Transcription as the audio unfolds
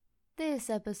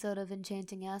This episode of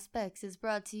Enchanting Aspects is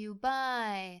brought to you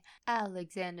by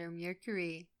Alexander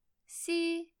Mercury,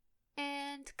 C,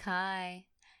 and Kai.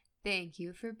 Thank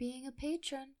you for being a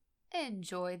patron.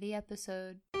 Enjoy the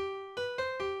episode.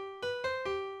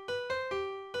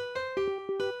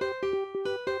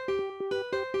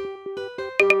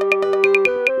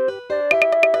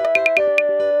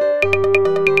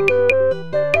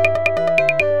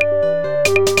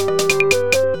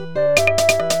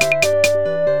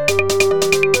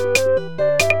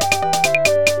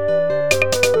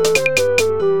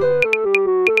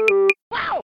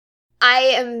 I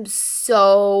am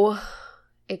so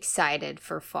excited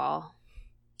for fall.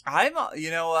 You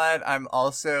know what? I'm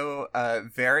also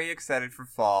very excited for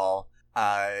fall.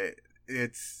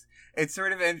 It's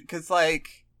sort of because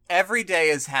like every day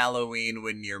is Halloween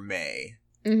when you're May.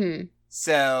 Mm-hmm.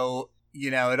 So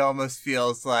it almost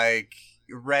feels like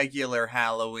regular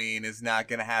Halloween is not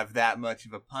going to have that much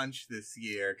of a punch this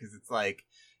year because it's like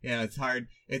it's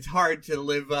hard to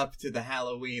live up to the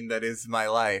Halloween that is my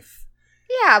life.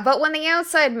 Yeah, but when the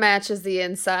outside matches the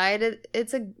inside,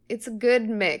 it's a good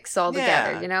mix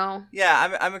altogether,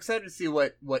 Yeah, I'm excited to see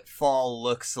what fall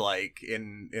looks like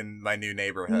in my new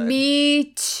neighborhood.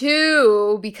 Me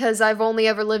too, because I've only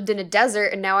ever lived in a desert,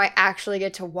 and now I actually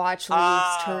get to watch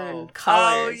leaves turn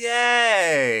colors. Oh,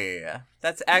 yay!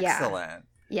 That's excellent.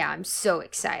 Yeah, I'm so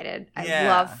excited. I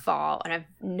love fall, and I've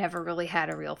never really had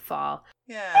a real fall.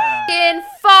 Yeah. In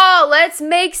fall, let's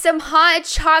make some hot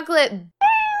chocolate.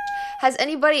 Has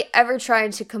anybody ever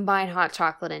tried to combine hot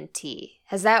chocolate and tea?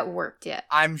 Has that worked yet?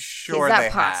 I'm sure Is that they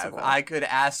possible? have. I could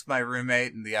ask my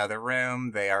roommate in the other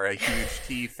room. They are a huge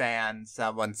tea fan.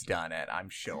 Someone's done it, I'm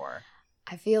sure.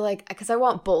 I feel like, because I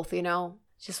want both,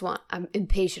 I'm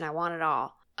impatient. I want it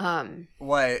all.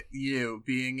 What, you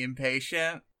being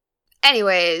impatient?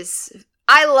 Anyways,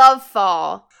 I love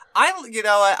fall.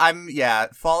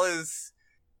 Fall is,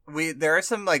 there are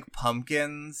some, like,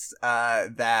 pumpkins,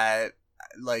 that,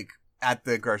 like, at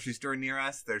the grocery store near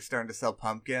us, they're starting to sell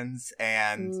pumpkins,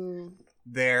 and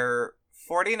they're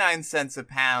 49 cents a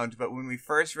pound, but when we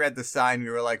first read the sign,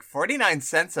 we were like, 49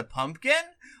 cents a pumpkin?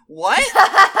 What?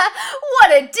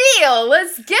 What a deal!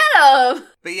 Let's get them!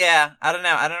 But yeah, I don't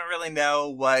know. I don't really know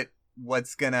what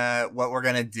we're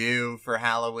gonna do for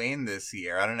Halloween this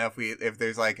year. I don't know if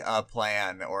there's like a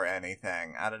plan or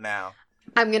anything. I don't know.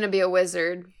 I'm gonna be a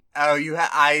wizard. Oh,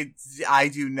 I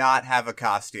do not have a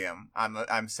costume.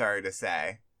 I'm sorry to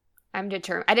say. I'm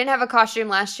determined. I didn't have a costume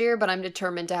last year, but I'm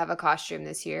determined to have a costume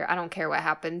this year. I don't care what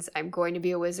happens. I'm going to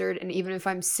be a wizard, and even if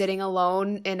I'm sitting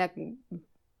alone in a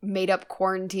made-up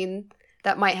quarantine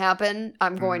that might happen,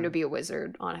 I'm going to be a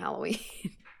wizard on Halloween.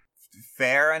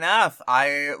 Fair enough.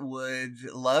 I would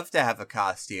love to have a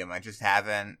costume. I just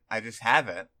haven't. I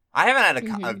haven't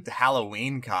had a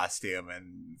Halloween costume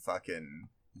in fucking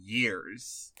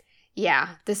years.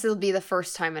 Yeah, this will be the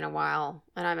first time in a while,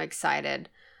 and I'm excited.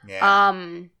 Yeah.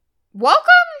 Welcome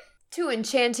to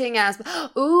Enchanting Aspects.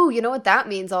 Ooh, you know what that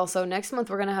means also? Next month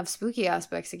we're going to have Spooky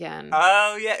Aspects again.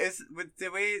 Oh, yeah.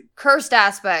 Did we? Cursed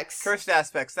Aspects. Cursed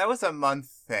Aspects. That was a month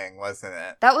thing, wasn't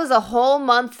it? That was a whole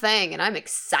month thing, and I'm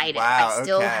excited. Wow,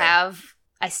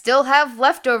 I still have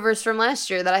leftovers from last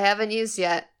year that I haven't used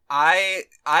yet. I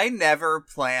never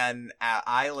plan out.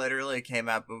 I literally came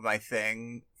up with my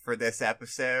thing for this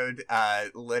episode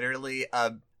literally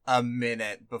a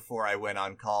minute before I went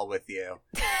on call with you.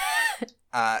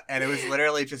 And it was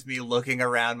literally just me looking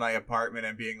around my apartment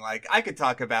and being like, I could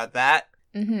talk about that.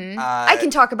 Mm-hmm. I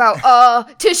can talk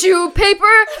about tissue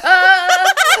paper,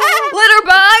 litter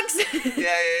box.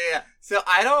 Yeah. So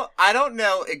I don't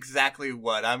know exactly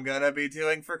what I'm gonna be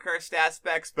doing for Cursed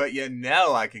Aspects, but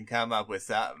I can come up with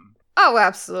something. Oh,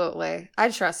 absolutely.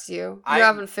 I trust you. You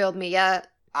haven't failed me yet.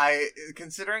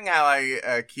 Considering how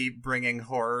I keep bringing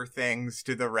horror things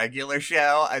to the regular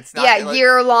show, it's not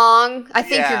year long. I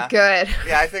think you're good.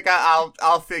 Yeah, I think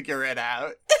I'll figure it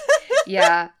out.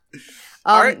 Yeah.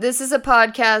 This is a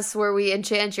podcast where we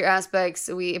enchant your aspects.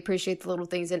 We appreciate the little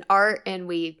things in art, and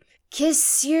we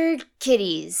kiss your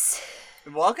kitties.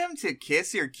 Welcome to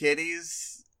Kiss Your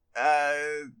Kitties.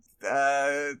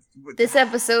 This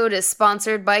episode is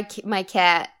sponsored by my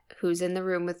cat, who's in the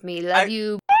room with me. Love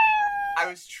you. I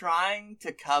was trying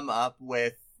to come up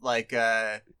with like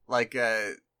a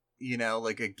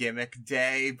gimmick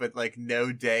day, but like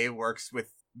no day works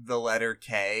with the letter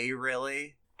K,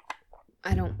 really.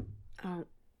 I don't.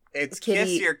 It's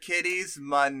Kiss Your Kitties,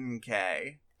 Mun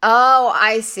K. Oh,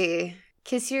 I see.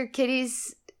 Kiss your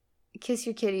kitties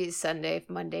Sunday,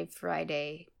 Monday,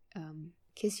 Friday.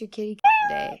 Kiss your kitty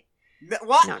day.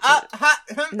 What?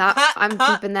 I'm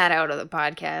keeping that out of the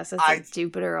podcast. That's like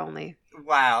Jupiter only.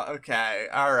 Wow. Okay.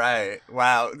 All right.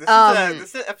 Wow. This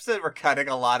is an episode we're cutting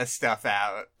a lot of stuff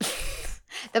out.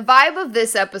 The vibe of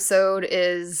this episode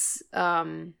is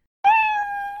The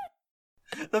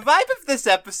vibe of this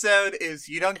episode is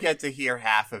you don't get to hear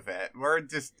half of it. We're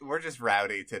just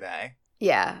rowdy today.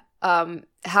 yeah.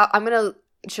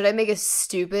 Should I make a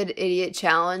stupid idiot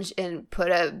challenge and put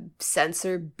a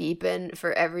censor beep in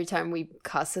for every time we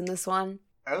cuss in this one?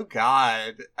 Oh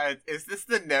God. Is this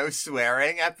the no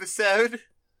swearing episode?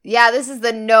 Yeah, this is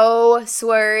the no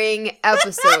swearing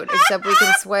episode. Except we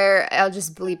can swear. I'll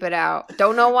just bleep it out.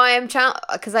 Don't know why I'm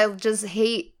because I just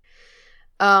hate.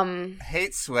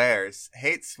 Hate swears.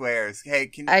 Hey,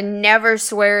 I never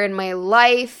swear in my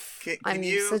life. I'm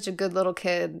you, such a good little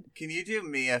kid. Can you do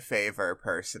me a favor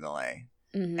personally?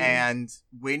 Mm-hmm. And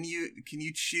can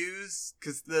you choose,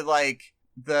 because the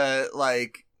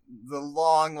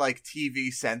long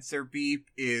TV censor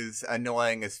beep is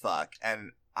annoying as fuck,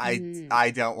 and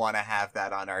I don't want to have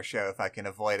that on our show if I can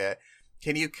avoid it.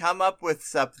 Can you come up with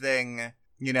something, a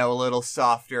little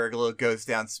softer, a little goes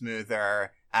down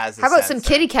smoother as a How about censor?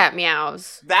 some kitty cat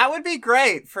meows? That would be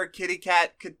great for Kitty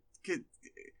Cat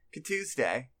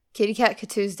Tuesday. Kitty cat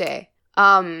Tuesday.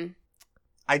 I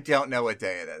don't know what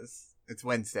day it is. It's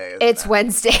Wednesday, isn't It's it?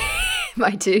 Wednesday,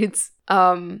 my dudes.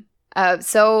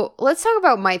 So let's talk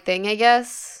about my thing, I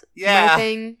guess. Yeah. My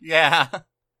thing. Yeah.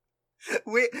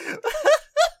 We're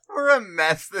a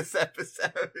mess this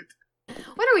episode.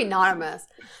 What are we not a mess?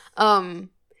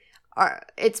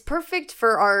 It's perfect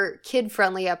for our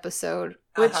kid-friendly episode,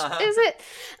 which is it.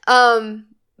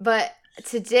 But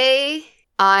today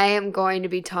I am going to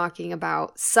be talking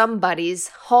about somebody's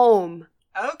home.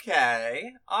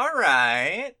 Okay. All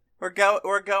right. We're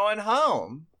going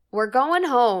home. We're going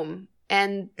home,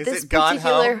 and Is this it Gone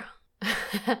particular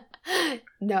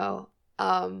no.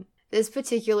 This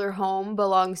particular home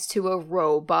belongs to a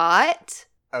robot.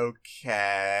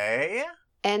 Okay.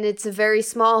 And it's a very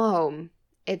small home.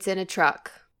 It's in a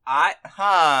truck. I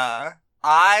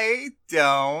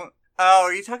don't. Oh,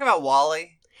 are you talking about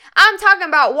Wall-E? I'm talking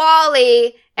about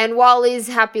Wall-E and Wall-E's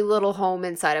happy little home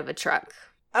inside of a truck.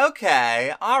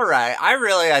 Okay, alright. I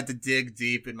really had to dig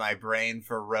deep in my brain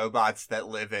for robots that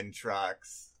live in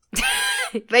trucks.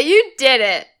 But you did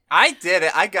it. I did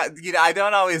it. I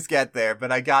don't always get there,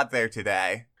 but I got there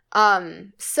today.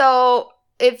 So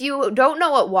if you don't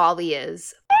know what Wall-E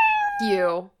is,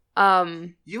 you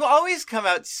always come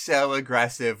out so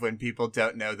aggressive when people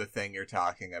don't know the thing you're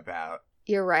talking about.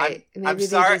 You're right. I'm Maybe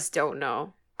sorry. they just don't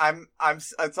know.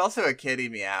 It's also a kitty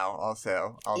meow.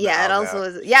 Also, it also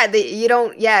is. Yeah, you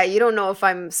don't know if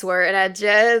I'm swearing at you.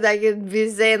 I could be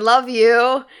saying love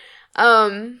you.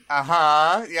 Yeah,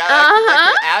 that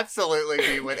could absolutely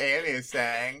be what Amy is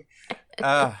saying.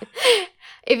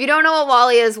 If you don't know what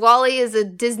Wall-E is a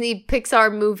Disney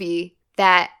Pixar movie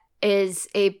that is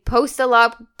a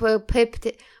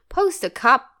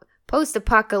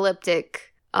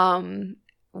post-apocalyptic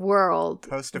world.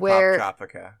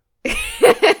 Post-apocalyptica.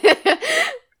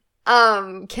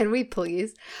 Can we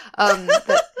please?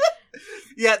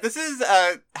 Yeah, this is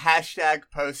a hashtag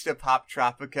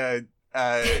post-apocalyptica.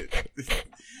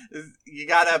 You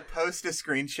gotta post a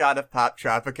screenshot of Pop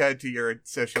Tropica to your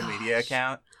social media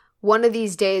account. One of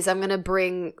these days, I'm gonna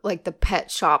bring like the Pet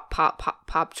Shop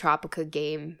Pop Tropica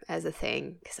game as a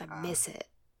thing because I miss it.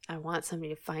 I want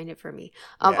somebody to find it for me.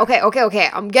 Yeah. Okay.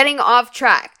 I'm getting off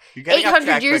track.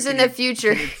 800 years in the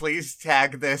future. Can you please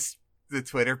tag the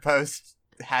Twitter post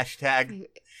hashtag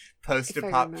post to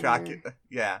Pop Tropica?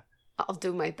 Yeah. I'll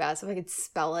do my best if I could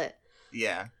spell it.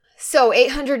 Yeah. So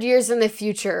 800 years in the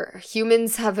future,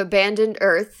 humans have abandoned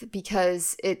Earth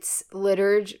because it's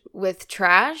littered with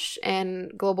trash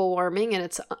and global warming, and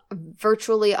it's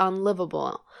virtually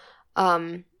unlivable.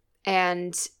 And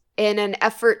in an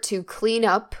effort to clean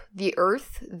up the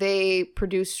Earth, they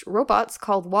produced robots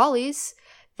called Wall-Es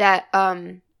that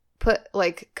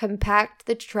compact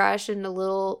the trash into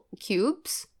little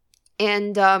cubes,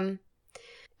 and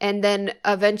then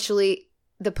eventually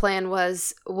the plan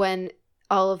was when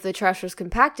all of the trash was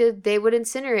compacted, they would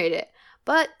incinerate it.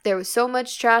 But there was so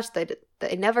much trash that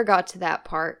they never got to that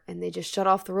part, and they just shut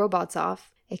off the robots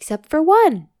off, except for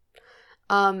one.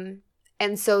 And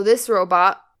so this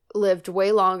robot lived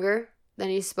way longer than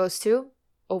he's supposed to,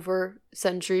 over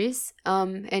centuries,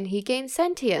 and he gained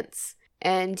sentience,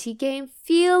 and he gained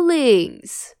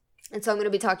feelings. And so I'm going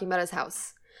to be talking about his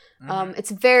house. Mm-hmm.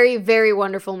 It's a very, very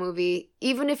wonderful movie.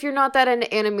 Even if you're not that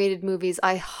into animated movies,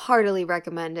 I heartily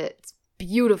recommend it. It's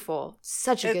beautiful.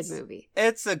 Such a good movie.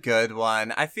 It's a good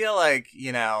one. I feel like,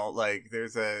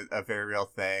 there's a very real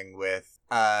thing with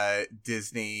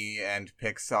Disney and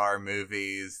Pixar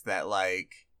movies that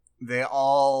they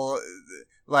all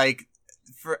like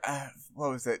for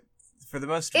what was it? For the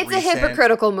most It's recent... a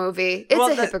hypocritical movie. It's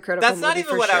a hypocritical movie. That's not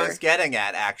even what I was getting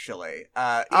at, actually.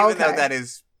 Even though that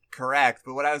is correct.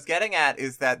 But what I was getting at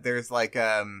is that there's like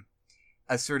a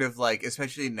sort of like,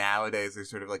 especially nowadays, there's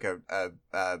sort of like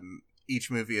each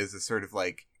movie is a sort of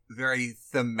like very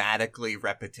thematically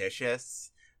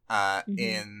repetitious.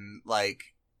 In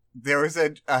like, there was a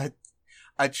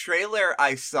trailer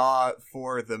I saw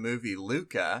for the movie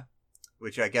Luca,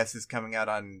 which I guess is coming out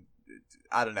on,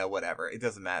 I don't know, whatever. It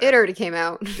doesn't matter. It already came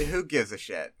out. Who gives a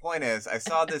shit? Point is, I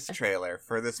saw this trailer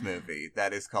for this movie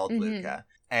that is called Luca,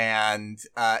 and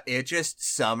it just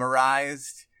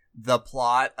summarized the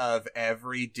plot of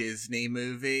every Disney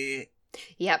movie.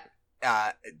 Yep.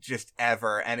 Just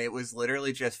ever. And it was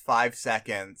literally just 5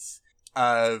 seconds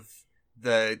of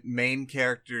the main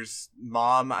character's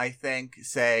mom, I think,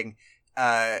 saying,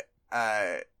 the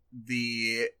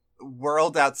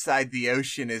world outside the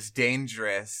ocean is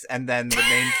dangerous, and then the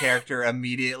main character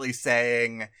immediately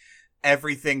saying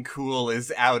everything cool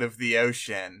is out of the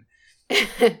ocean.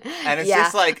 And it's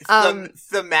just like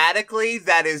thematically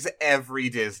that is every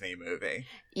Disney movie.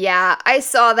 Yeah, I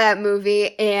saw that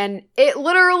movie, and it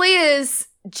literally is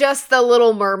just The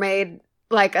Little Mermaid,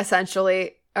 like,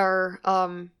 essentially. Or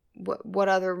what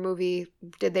other movie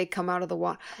did they come out of the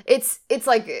water? It's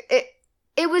like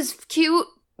it was cute,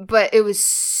 but it was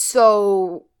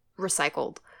so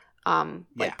recycled,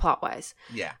 like plot wise.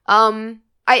 Yeah. I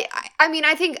mean,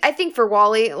 I think for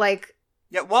WALL-E, like,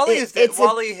 yeah, WALL-E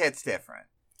WALL-E hits different.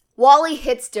 WALL-E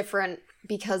hits different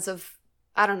because of,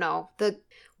 I don't know,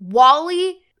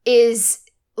 WALL-E is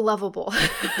lovable.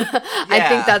 I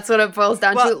think that's what it boils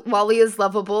down to. WALL-E is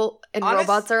lovable, and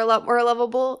robots are a lot more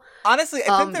lovable. Honestly,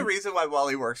 I think the reason why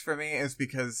WALL-E works for me is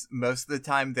because most of the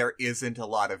time there isn't a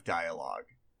lot of dialogue.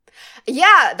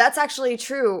 Yeah, that's actually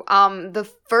true. The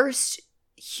first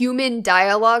human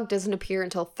dialogue doesn't appear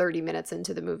until 30 minutes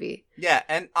into the movie. Yeah,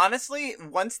 and honestly,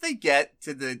 once they get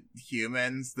to the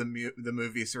humans, the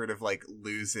movie sort of like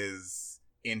loses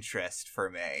interest for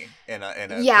me in a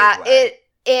big way.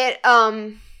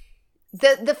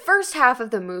 The first half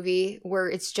of the movie where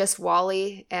it's just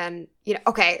WALL-E and, you know,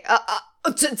 okay,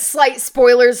 slight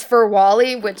spoilers for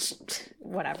WALL-E, which,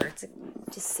 whatever,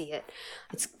 just see it.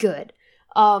 It's good.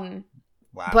 Wow.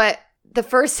 But the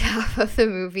first half of the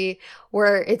movie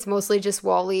where it's mostly just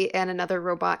WALL-E and another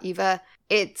robot, Eva,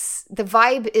 the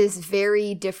vibe is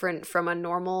very different from a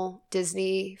normal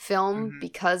Disney film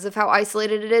because of how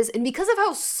isolated it is and because of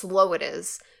how slow it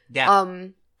is. Yeah.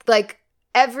 Like,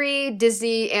 every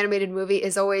Disney animated movie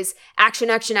is always action,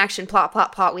 action, action, plot,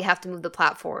 plot, plot. We have to move the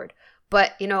plot forward.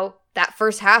 But, you know, that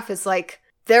first half is like,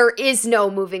 there is no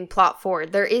moving plot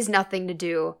forward. There is nothing to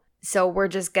do. So we're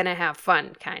just going to have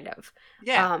fun, kind of.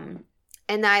 Yeah.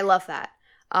 And I love that.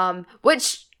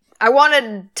 Which I want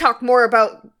to talk more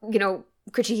about, you know,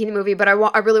 critiquing the movie, but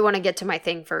I really want to get to my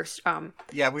thing first.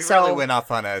 Yeah, we really went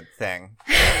off on a thing.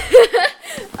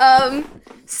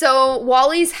 So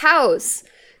WALL-E's house.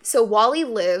 So WALL-E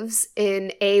lives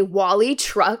in a WALL-E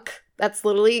truck. That's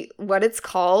literally what it's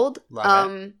called.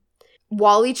 Love it.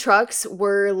 WALL-E trucks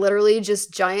were literally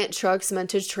just giant trucks meant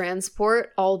to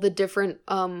transport all the different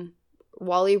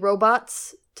WALL-E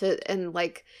robots and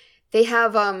like they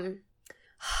have a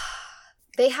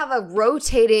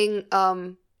rotating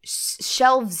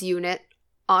shelves unit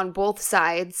on both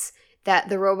sides that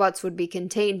the robots would be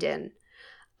contained in.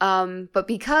 But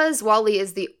because WALL-E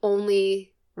is the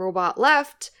only robot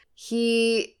left,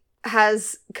 he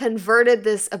has converted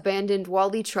this abandoned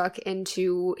WALL-E truck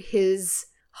into his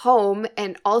home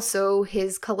and also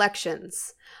his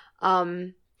collections.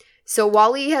 So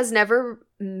WALL-E has never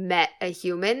met a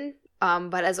human,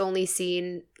 but has only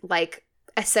seen like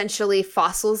essentially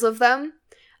fossils of them.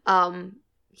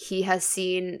 He has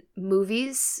seen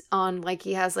movies on, like,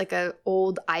 he has like a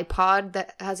old iPod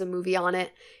that has a movie on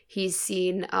it. He's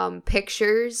seen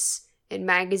pictures in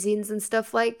magazines and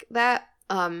stuff like that.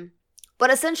 But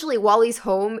essentially WALL-E's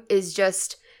home is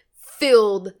just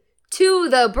filled to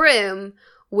the brim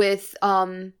with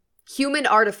human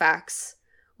artifacts,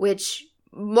 which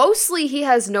mostly he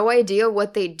has no idea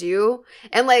what they do.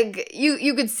 And like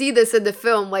you could see this in the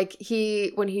film, like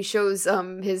when he shows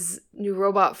his new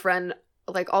robot friend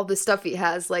like all the stuff he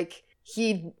has, like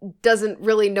he doesn't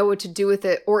really know what to do with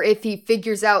it, or if he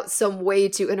figures out some way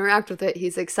to interact with it,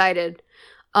 he's excited.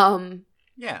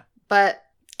 Yeah. But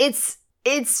it's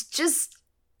just,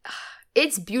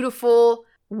 it's beautiful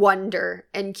wonder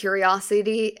and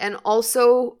curiosity, and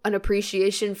also an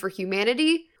appreciation for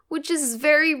humanity, which is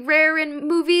very rare in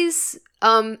movies.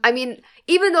 I mean,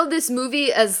 even though this movie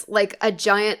is like a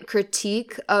giant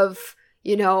critique of,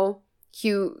 you know,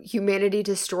 humanity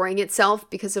destroying itself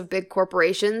because of big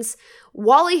corporations,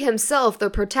 Wall-E himself, the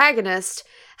protagonist,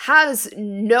 has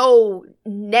no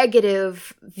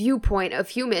negative viewpoint of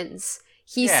humans.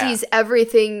 He sees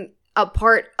everything a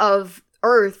part of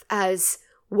Earth as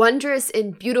wondrous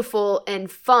and beautiful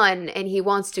and fun, and he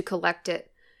wants to collect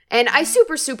it. And I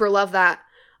super, super love that.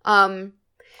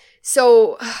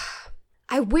 So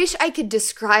I wish I could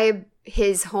describe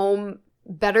his home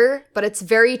better, but it's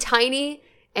very tiny,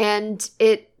 and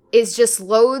it is just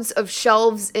loads of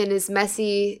shelves and is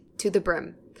messy to the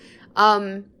brim.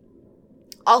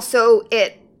 Also,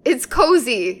 it's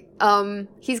cozy.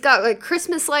 He's got like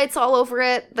Christmas lights all over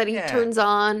it that he turns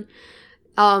on.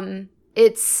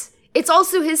 It's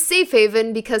also his safe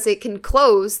haven because it can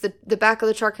close. The back of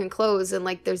the truck can close, and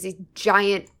like there's these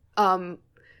giant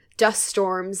dust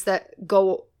storms that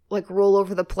go like roll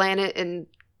over the planet and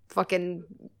fucking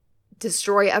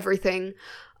destroy everything.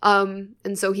 And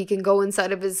so he can go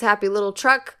inside of his happy little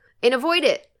truck and avoid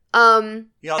it.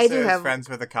 He also is friends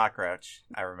with a cockroach,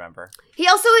 I remember. He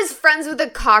also is friends with a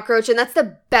cockroach, and that's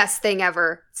the best thing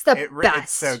ever. It's the best.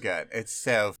 It's so good. It's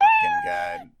so fucking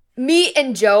good. Me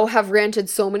and Joe have ranted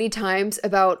so many times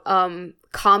about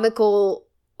comical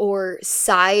or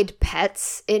side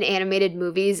pets in animated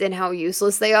movies and how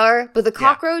useless they are. But the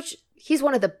cockroach, he's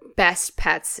one of the best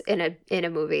pets in a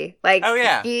movie. Like, oh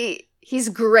yeah, he's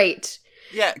great.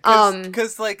 Yeah,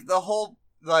 because like the whole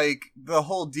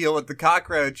deal with the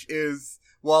cockroach is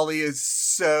Wall-E is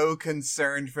so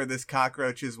concerned for this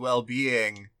cockroach's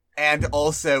well-being, and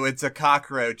also it's a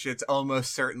cockroach. It's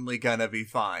almost certainly gonna be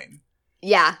fine.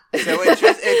 Yeah. So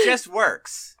it just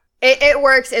works. It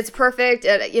works. It's perfect.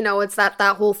 It's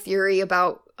that whole theory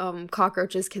about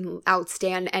cockroaches can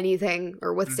outstand anything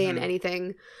or withstand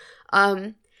anything.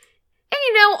 And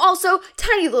also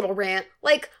tiny little rant.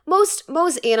 Like most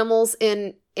animals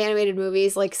in animated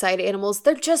movies, like side animals,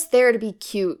 they're just there to be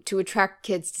cute, to attract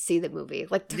kids to see the movie.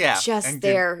 Like they're just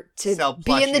there to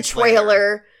be in the trailer.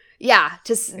 Later. Yeah,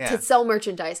 to sell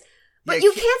merchandise. But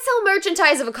you can't sell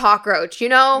merchandise of a cockroach,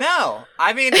 No.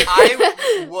 I mean,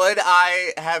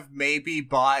 I have maybe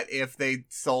bought, if they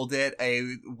sold it,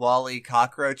 a Wall-E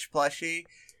cockroach plushie?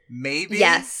 Maybe?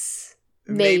 Yes.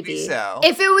 Maybe so.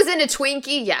 If it was in a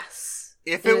Twinkie, yes.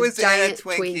 If it was in a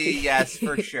Twinkie, yes,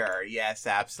 for sure. Yes,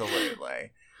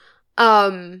 absolutely.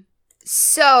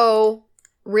 So,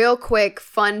 real quick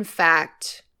fun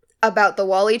fact about the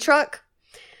Wall-E truck.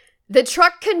 The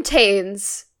truck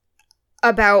contains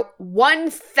about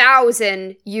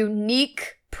 1,000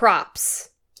 unique props,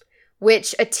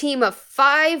 which a team of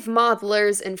 5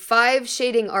 modelers and 5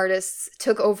 shading artists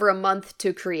took over a month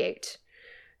to create.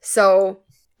 So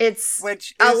it's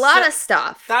a lot of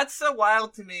stuff. That's so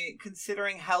wild to me,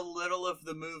 considering how little of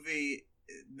the movie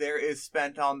there is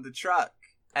spent on the truck,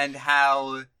 and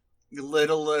how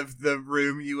little of the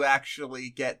room you actually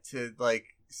get to, like,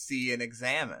 see and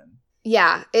examine.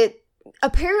 Yeah,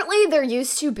 apparently there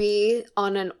used to be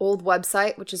on an old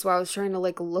website, which is why I was trying to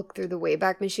like look through the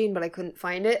Wayback Machine, but I couldn't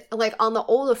find it. Like on the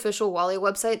old official Wall-E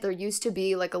website, there used to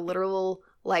be like a literal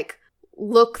like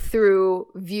look through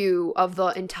view of the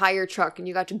entire truck, and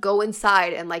you got to go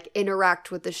inside and like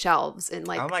interact with the shelves and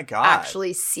like, oh my God,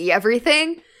 actually see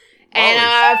everything. And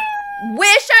I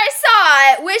wish I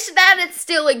saw it. Wish that it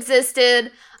still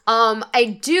existed.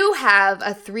 I do have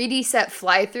a 3D set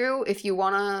fly through if you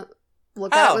want to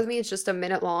look at it with me. It's just a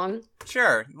minute long.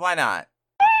 Sure, why not?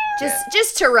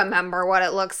 Just to remember what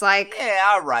it looks like. Yeah,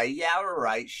 all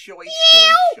right. Sure.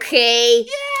 Okay.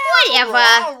 Yeah, whatever.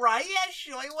 All right. Yeah,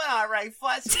 sure. Well, all right.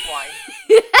 First point.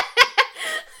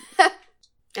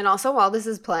 And also, while this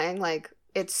is playing, like,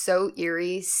 it's so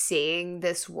eerie seeing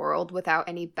this world without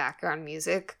any background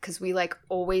music, because we like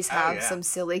always have some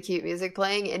silly, cute music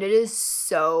playing, and it is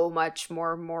so much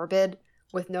more morbid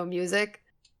with no music.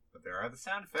 But there are the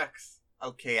sound effects.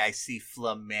 Okay, I see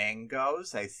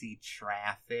flamingos. I see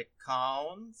traffic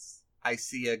cones. I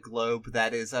see a globe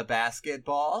that is a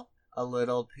basketball. A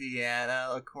little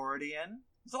piano accordion.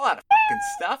 There's a lot of fucking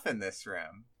stuff in this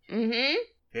room. Mm-hmm.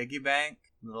 Piggy bank.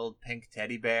 Little pink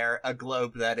teddy bear. A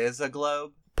globe that is a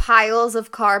globe. Piles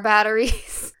of car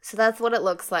batteries. So that's what it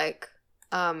looks like.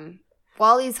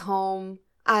 Wall-E's home.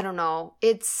 I don't know.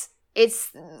 It's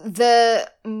the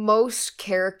most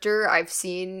character I've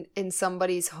seen in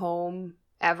somebody's home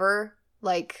ever.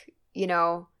 Like,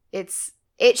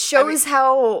 it shows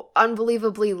how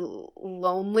unbelievably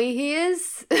lonely he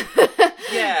is.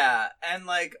 Yeah, and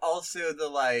like also the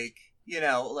like,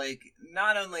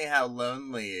 not only how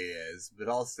lonely he is, but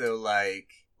also like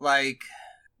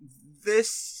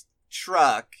this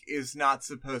truck is not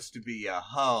supposed to be a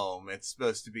home. It's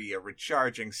supposed to be a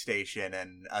recharging station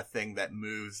and a thing that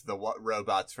moves the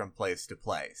robots from place to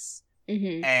place.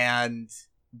 Mm-hmm. And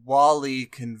WALL-E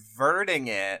converting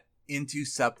it into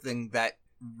something that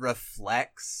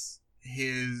reflects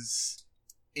his,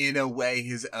 in a way,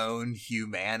 his own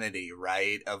humanity,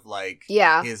 right? Of like,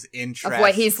 his interests. Of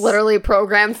what he's literally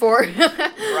programmed for.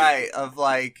 Right. Of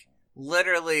like,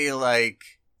 literally like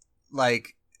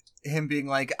him being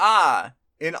like,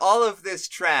 in all of this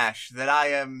trash that I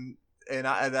am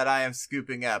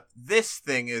scooping up, this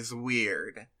thing is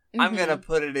weird. Mm-hmm. I'm gonna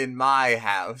put it in my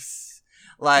house.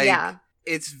 Like,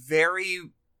 it's very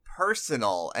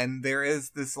personal, and there is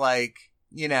this like,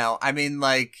 I mean,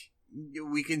 like,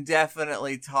 we can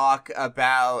definitely talk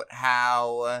about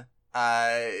how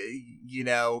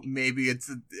maybe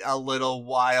it's a little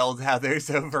wild how there's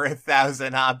over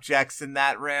 1,000 objects in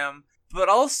that room, but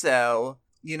also,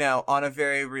 on a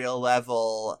very real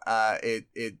level, it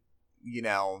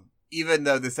even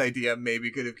though this idea maybe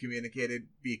could have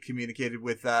be communicated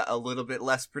with a little bit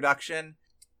less production,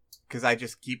 because I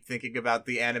just keep thinking about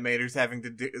the animators having to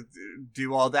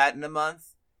do all that in a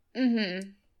month.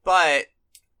 Mm-hmm. But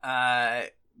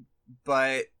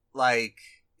like,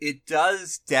 it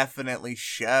does definitely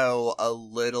show a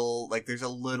little, like, there's a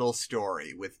little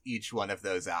story with each one of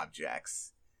those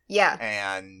objects. Yeah.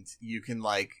 And you can,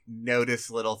 like, notice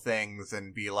little things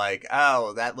and be like,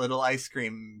 oh, that little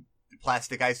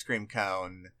plastic ice cream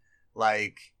cone.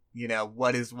 Like,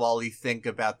 what does WALL-E think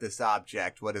about this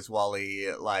object? What does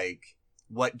WALL-E, like,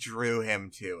 what drew him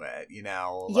to it?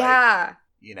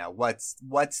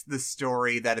 What's the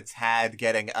story that it's had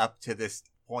getting up to this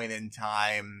point in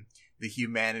time? The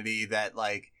humanity that,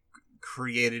 like,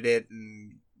 created it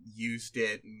and used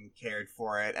it and cared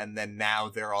for it, and then now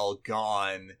they're all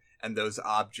gone, and those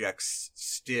objects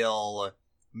still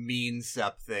mean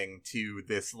something to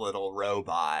this little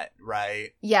robot,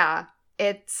 right? Yeah,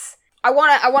 I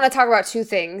want to talk about two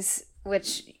things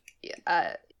which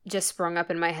just sprung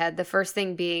up in my head. The first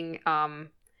thing being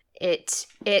it's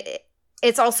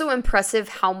also impressive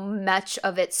how much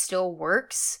of it still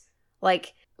works.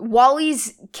 Like,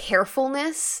 WALL-E's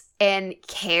carefulness and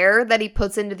care that he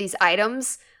puts into these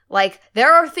items, like,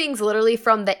 there are things literally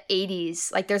from the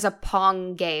 80s. Like, there's a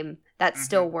Pong game that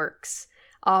still works.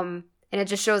 And it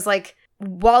just shows, like,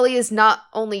 WALL-E is not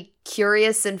only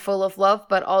curious and full of love,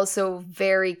 but also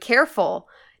very careful.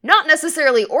 Not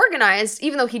necessarily organized,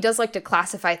 even though he does like to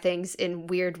classify things in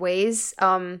weird ways.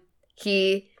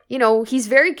 He's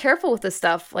very careful with this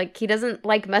stuff. Like, he doesn't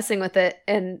like messing with it.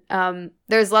 And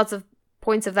there's lots of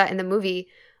points of that in the movie.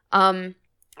 And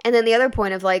then the other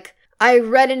point of, like, I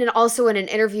read in an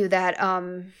interview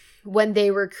that when they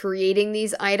were creating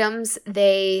these items,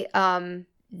 they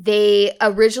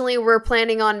originally were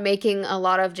planning on making a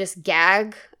lot of just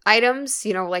gag items,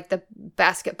 like the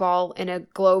basketball in a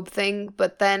globe thing,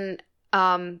 but then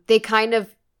they kind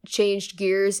of changed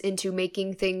gears into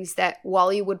making things that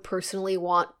WALL-E would personally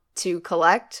want to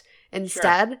collect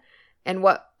instead. Sure. And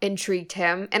what intrigued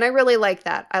him. And I really like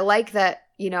that. I like that,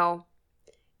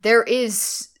 there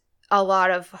is a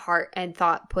lot of heart and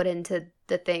thought put into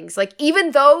the things. Like,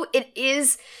 even though it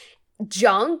is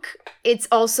junk, it's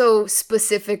also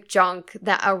specific junk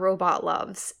that a robot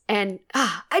loves. And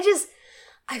I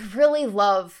really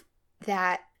love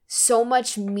that so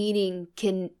much meaning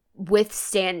can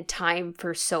withstand time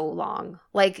for so long.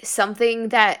 Like, something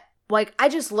that, like, I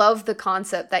just love the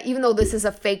concept that even though this is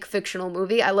a fake fictional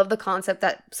movie, I love the concept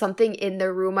that something in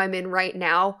the room I'm in right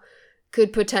now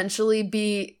could potentially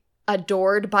be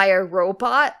adored by a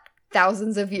robot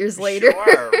thousands of years later.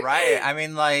 Sure, right. I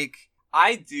mean, like,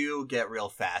 I do get real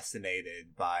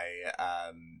fascinated by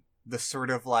the sort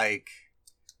of, like,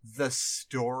 the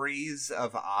stories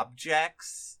of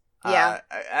objects. Yeah.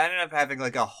 I ended up having,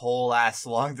 like, a whole ass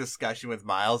long discussion with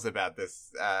Miles about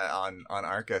this on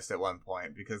Arcus at one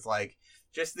point, because, like,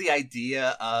 just the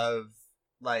idea of,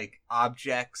 like,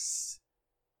 objects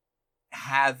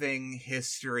having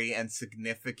history and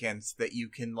significance that you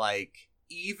can, like,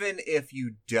 even if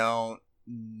you don't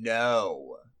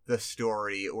know the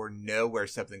story or know where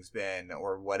something's been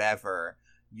or whatever,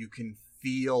 you can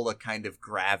feel a kind of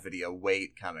gravity, a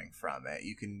weight coming from it.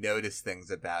 You can notice things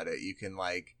about it. You can,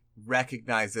 like,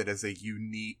 recognize it as a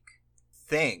unique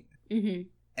thing. Mm-hmm.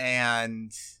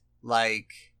 And,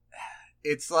 like,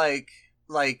 it's like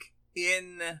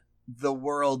in the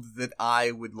world that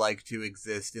I would like to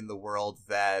exist, in the world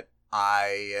that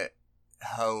I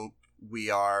hope we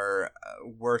are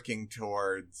working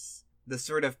towards, the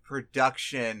sort of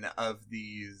production of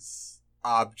these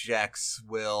objects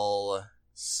will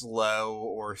slow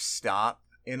or stop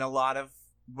in a lot of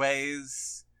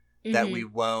ways. that we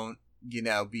won't,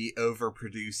 be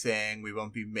overproducing. We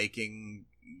won't be making,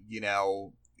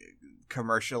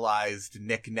 commercialized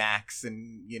knickknacks,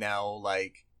 and,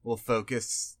 we'll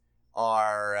focus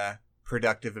our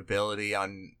productive ability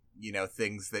on,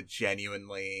 things that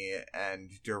genuinely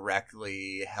and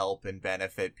directly help and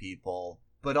benefit people.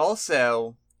 But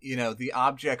also, the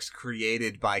objects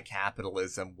created by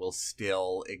capitalism will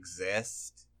still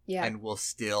exist. Yeah. And will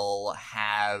still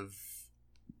have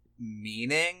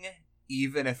meaning,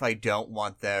 even if I don't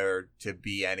want there to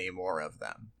be any more of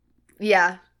them.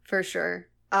 Yeah, for sure.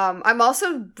 I'm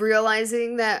also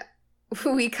realizing that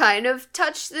we kind of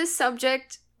touched this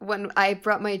subject when I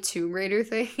brought my Tomb Raider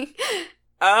thing.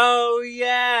 Oh,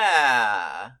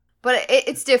 yeah. But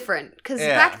it's different, because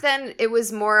back then it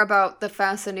was more about the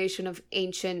fascination of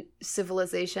ancient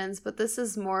civilizations, but this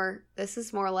is more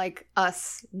like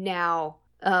us now,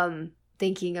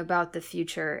 thinking about the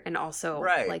future, and also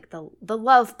like the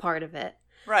love part of it.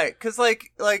 Right, because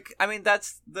I mean,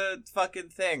 that's the fucking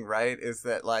thing, right? Is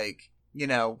that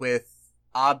with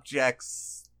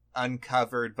objects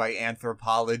uncovered by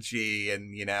anthropology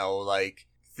and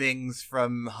things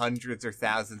from hundreds or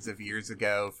thousands of years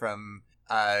ago from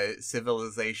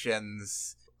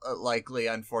civilizations likely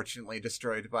unfortunately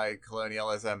destroyed by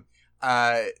colonialism,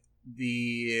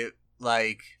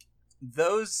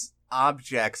 those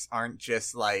objects aren't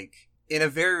just in a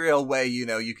very real way,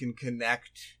 you can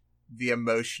connect the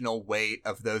emotional weight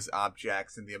of those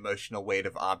objects and the emotional weight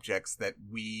of objects that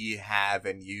we have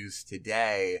and use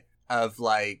today, of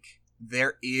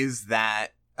there is that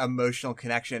emotional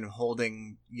connection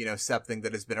holding, something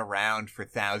that has been around for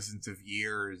thousands of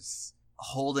years,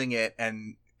 holding it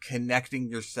and connecting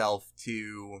yourself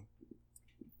to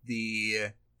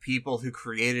the people who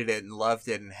created it and loved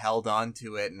it and held on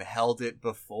to it and held it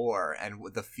before, and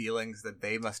the feelings that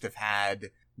they must have had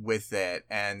with it.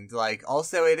 And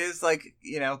also it is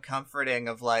comforting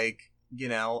of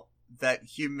that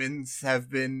humans have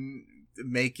been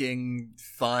making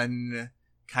fun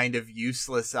kind of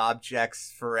useless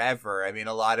objects forever. I mean,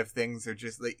 a lot of things are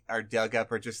just are dug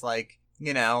up, or just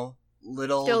little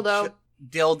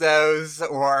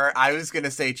dildos, or I was gonna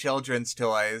say children's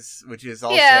toys, which is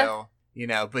also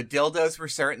but dildos were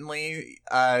certainly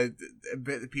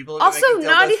people have been making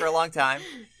dildos for a long time.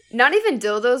 Not even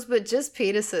dildos, but just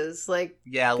penises.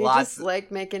 Lots. Just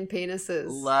like making penises.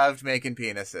 Loved making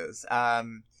penises.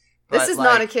 This is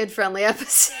not a kid-friendly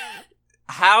episode.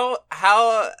 How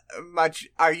much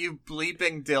are you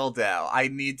bleeping dildo? I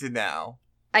need to know.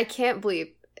 I can't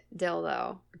bleep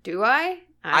dildo. Do I?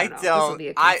 I don't know. This will be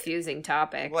a confusing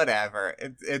topic. Whatever.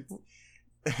 It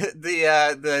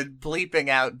the bleeping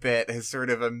out bit has sort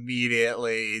of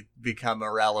immediately become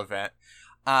irrelevant.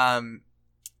 But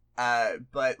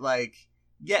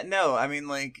no, I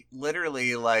mean,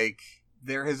 literally,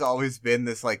 there has always been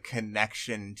this,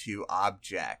 connection to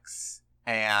objects,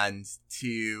 and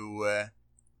to,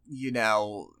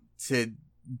 to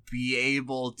be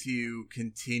able to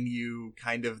continue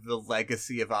kind of the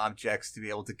legacy of objects, to be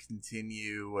able to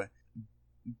continue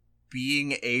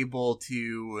being able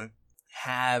to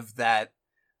have that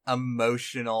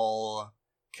emotional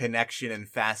connection and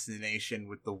fascination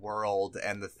with the world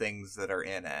and the things that are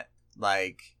in it,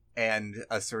 and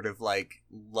a sort of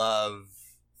love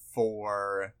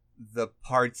for the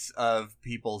parts of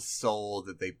people's soul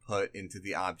that they put into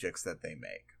the objects that they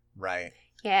make, right?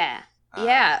 Yeah.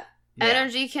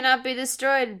 Energy cannot be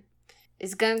destroyed.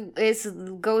 It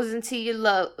goes into your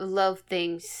love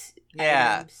things.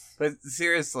 Yeah, items. But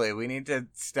seriously, we need to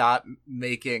stop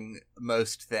making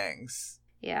most things.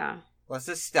 Yeah. Let's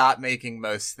just stop making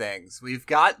most things. We've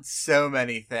got so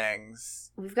many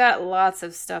things. We've got lots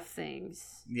of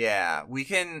things. Yeah, we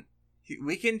can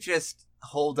just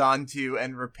hold on to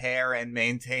and repair and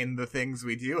maintain the things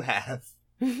we do have.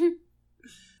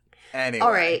 Anyway.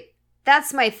 All right,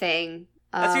 that's my thing.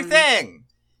 That's your thing.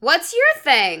 What's your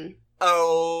thing?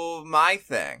 Oh, my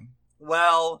thing.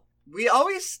 Well, we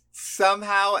always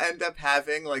somehow end up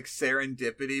having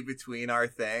serendipity between our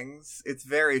things. It's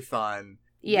very fun.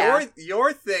 Yeah.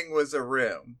 Your thing was a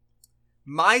room.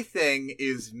 My thing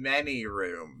is many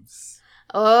rooms.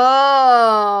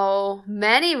 Oh,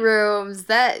 many rooms.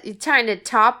 That, you trying to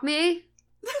top me?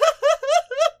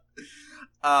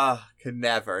 Could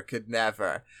never.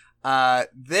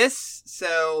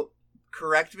 So,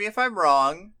 correct me if I'm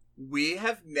wrong, we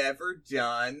have never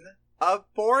done a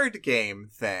board game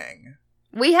thing.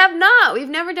 We have not. We've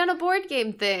never done a board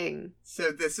game thing.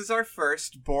 So this is our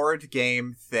first board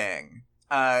game thing.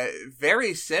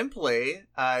 Very simply,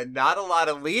 not a lot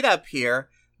of lead up here.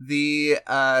 The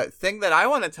thing that I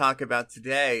want to talk about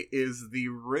today is the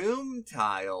room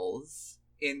tiles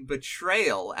in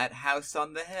Betrayal at House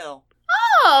on the Hill.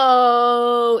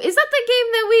 Oh, is that the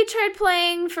game that we tried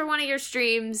playing for one of your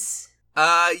streams?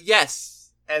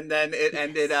 Yes. And then it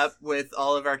ended up with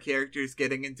all of our characters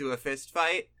getting into a fist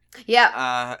fight.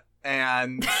 Yeah.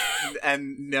 And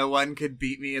no one could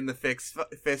beat me in the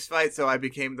fist fight, so I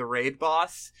became the raid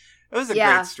boss. It was a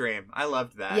great stream. I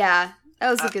loved that. Yeah, that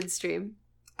was a good stream.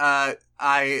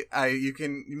 You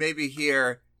can maybe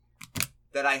hear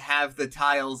that I have the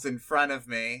tiles in front of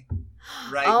me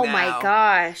right now. Oh my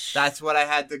gosh. That's what I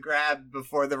had to grab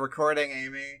before the recording,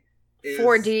 Amy.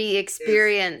 4D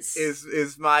experience.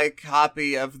 Is my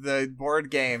copy of the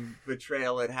board game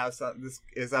Betrayal at House on... This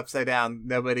is upside down.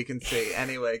 Nobody can see.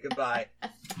 Anyway, goodbye.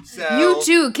 So you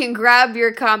too can grab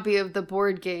your copy of the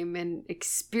board game and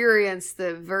experience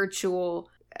the virtual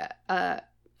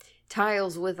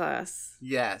tiles with us.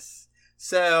 Yes.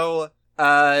 So,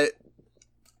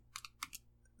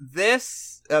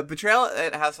 this Betrayal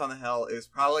at House on the Hill is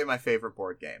probably my favorite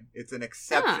board game. It's an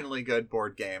exceptionally good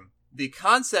board game. The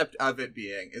concept of it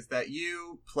being is that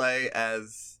you play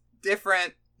as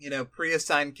different,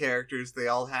 pre-assigned characters. They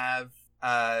all have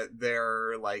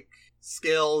their,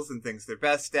 skills and things they're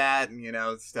best at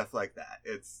and, stuff like that.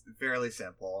 It's fairly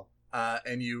simple.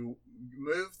 And you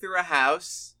move through a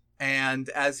house, and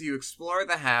as you explore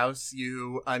the house,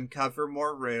 you uncover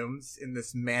more rooms in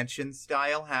this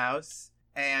mansion-style house,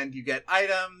 and you get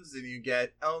items, and you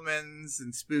get omens,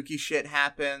 and spooky shit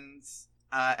happens,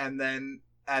 and then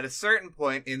at a certain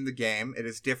point in the game, it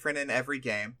is different in every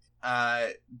game,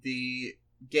 the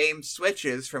game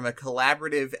switches from a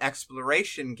collaborative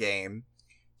exploration game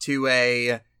to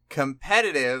a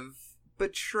competitive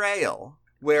betrayal,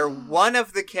 where one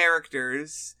of the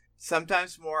characters,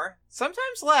 sometimes more,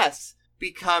 sometimes less,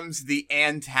 becomes the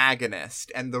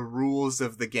antagonist, and the rules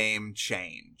of the game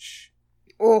change.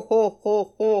 Oh, ho,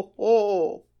 ho, ho,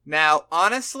 ho. Now,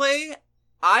 honestly,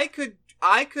 I could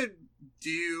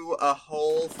do a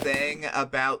whole thing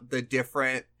about the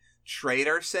different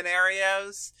traitor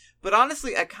scenarios, but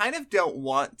honestly, I kind of don't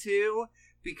want to,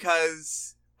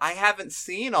 because I haven't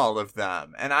seen all of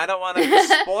them, and I don't want to be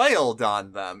spoiled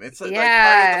on them. It's like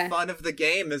part of the fun of the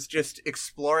game is just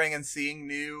exploring and seeing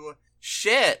new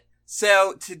shit.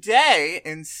 So today,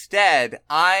 instead,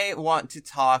 I want to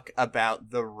talk about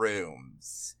the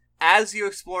rooms. As you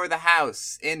explore the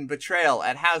house in Betrayal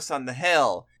at House on the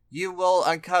Hill, you will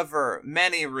uncover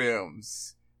many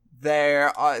rooms.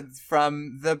 There are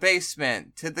from the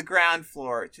basement to the ground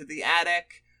floor to the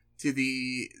attic to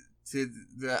the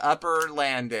upper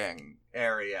landing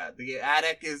area. The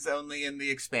attic is only in the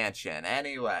expansion.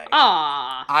 Anyway.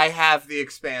 Aww. I have the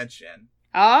expansion.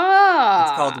 Ah.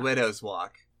 It's called Widow's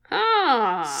Walk.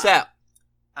 Ah. So,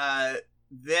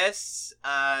 this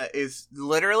is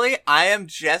literally, I am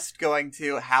just going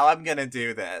to, how I'm going to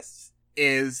do this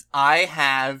is I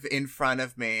have in front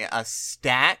of me a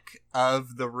stack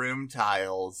of the room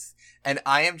tiles, and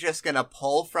I am just going to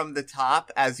pull from the top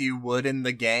as you would in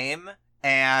the game,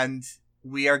 and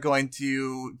we are going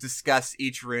to discuss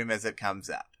each room as it comes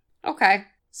up. Okay.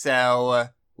 So,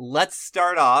 let's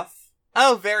start off,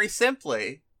 very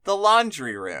simply, the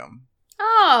laundry room.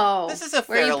 Oh. This is a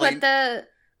where you put the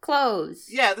clothes.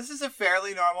 Yeah, this is a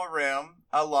fairly normal room,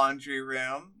 a laundry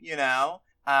room,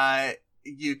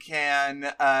 you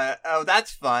can,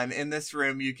 that's fun. In this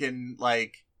room, you can,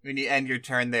 when you end your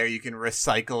turn there, you can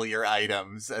recycle your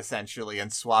items, essentially,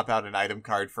 and swap out an item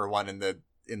card for one in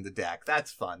the deck.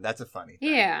 That's fun. That's a funny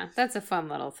thing. Yeah, that's a fun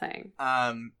little thing.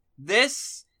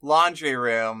 This laundry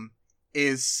room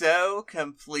is so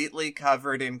completely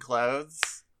covered in clothes.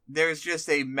 There's just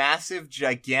a massive,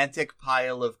 gigantic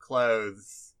pile of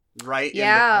clothes right in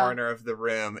the corner of the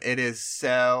room. It is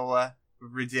so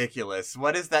ridiculous.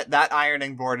 What is that? That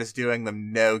ironing board is doing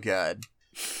them no good.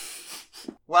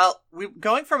 Well, we're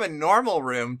going from a normal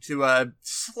room to a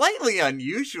slightly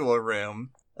unusual room.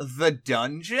 The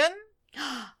dungeon?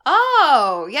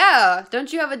 Oh, yeah.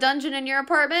 Don't you have a dungeon in your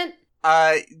apartment?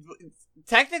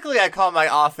 Technically I call my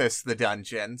office the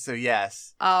dungeon, so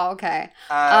yes. Oh, okay.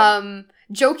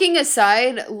 Joking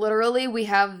aside, literally we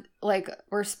have,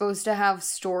 we're supposed to have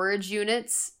storage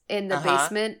units in the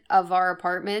basement of our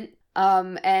apartment.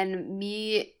 And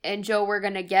me and Joe were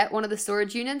gonna get one of the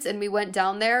storage units, and we went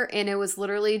down there, and it was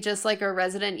literally just like a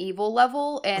Resident Evil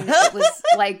level, and it was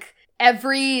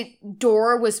every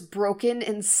door was broken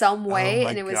in some way,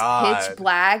 and it was pitch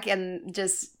black, and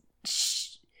just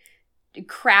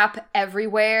crap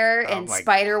everywhere, and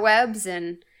spider webs,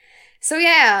 and so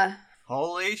yeah.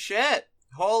 Holy shit.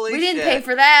 We didn't pay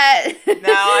for that.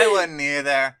 No, I wouldn't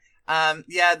either.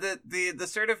 Yeah, the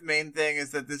sort of main thing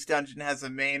is that this dungeon has a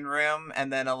main room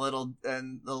and then a little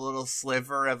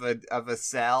sliver of a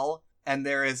cell, and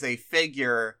there is a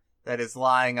figure that is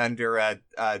lying under a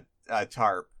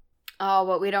tarp. Oh,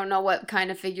 but we don't know what kind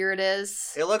of figure it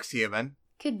is. It looks human.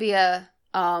 Could be a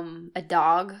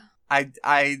dog.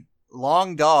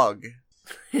 Long dog.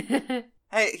 Hey,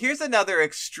 here's another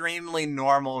extremely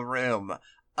normal room.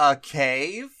 A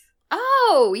cave?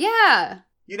 Oh, yeah.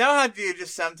 You know how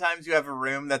sometimes you have a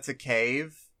room that's a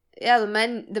cave? Yeah,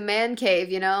 the man cave,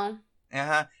 you know?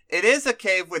 Uh-huh. It is a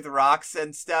cave with rocks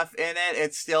and stuff in it.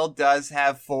 It still does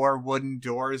have 4 wooden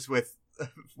doors with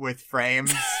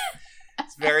frames.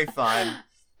 It's very fun.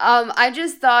 I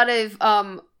just thought of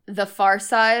The Far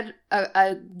Side,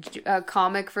 a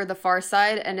comic for The Far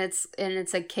Side, and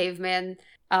it's a caveman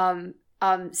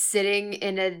sitting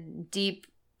in a deep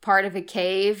part of a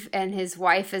cave, and his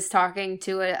wife is talking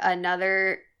to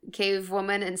another cave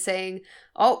woman and saying,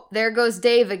 "Oh, there goes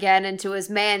Dave again into his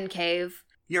man cave."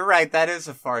 You're right, that is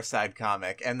a Far Side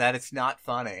comic, and that it's not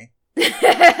funny.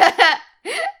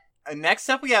 Next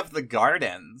up, we have the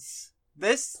gardens.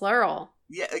 This plural.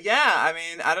 Yeah. I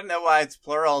mean, I don't know why it's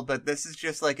plural, but this is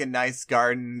just like a nice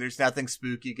garden. There's nothing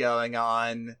spooky going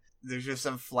on. There's just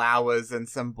some flowers and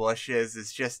some bushes.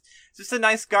 It's just a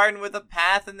nice garden with a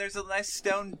path, and there's a nice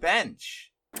stone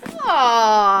bench.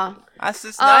 Aww. That's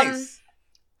just nice.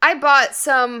 I bought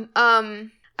some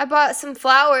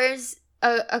flowers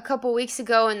a couple weeks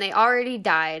ago, and they already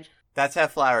died. That's how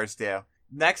flowers do.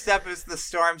 Next up is the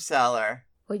storm cellar.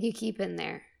 What do you keep in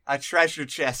there? A treasure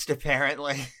chest,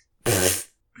 apparently.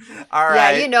 All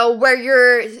right. Yeah, you know, where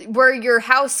your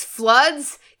house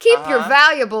floods, keep your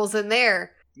valuables in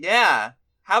there. Yeah.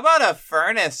 How about a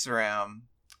furnace room?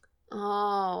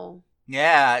 Oh.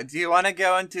 Yeah. Do you want to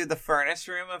go into the furnace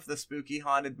room of the spooky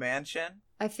haunted mansion?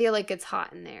 I feel like it's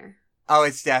hot in there. Oh,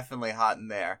 it's definitely hot in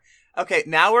there. Okay,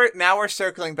 now we're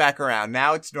circling back around.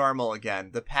 Now it's normal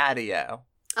again. The patio.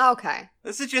 Okay.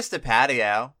 This is just a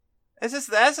patio. That's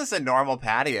just a normal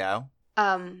patio.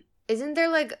 Isn't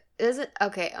there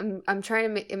okay, I'm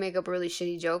trying to make up a really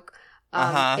shitty joke.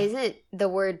 Isn't the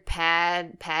word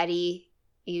patty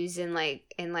used in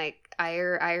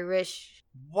Irish?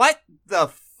 What the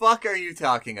fuck are you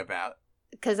talking about?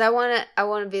 Because I wanna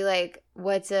be like,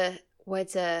 what's a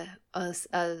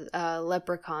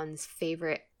leprechaun's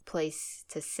favorite place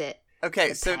to sit?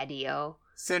 Okay, so patio.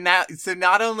 So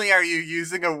not only are you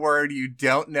using a word you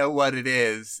don't know what it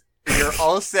is, you're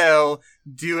also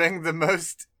doing the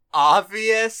most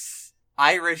obvious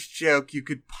Irish joke you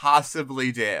could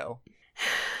possibly do.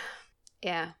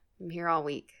 Yeah, I'm here all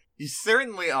week. You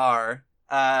certainly are.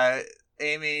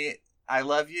 Amy, I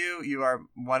love you. You are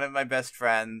one of my best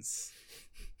friends.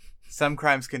 Some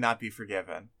crimes cannot be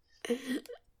forgiven.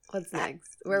 What's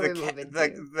next? Where are we moving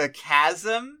to? The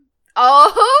chasm?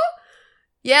 Oh?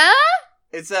 Yeah?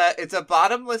 It's a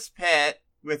bottomless pit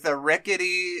with a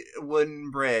rickety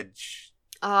wooden bridge.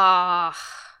 Ah.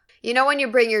 You know when you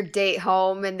bring your date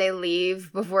home and they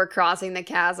leave before crossing the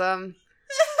chasm?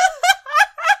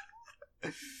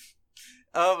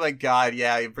 Oh my god,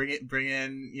 yeah, you bring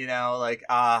in,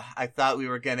 I thought we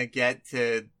were gonna get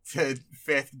to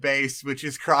 5th base, which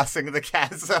is crossing the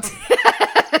chasm.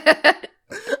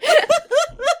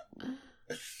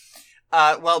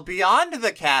 Well, beyond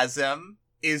the chasm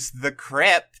is the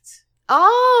crypt.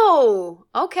 Oh,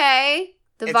 okay.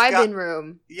 The vibing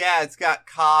room. Yeah, it's got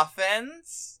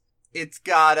coffins. It's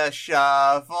got a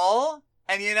shovel.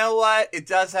 And you know what? It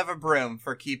does have a broom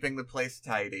for keeping the place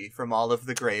tidy from all of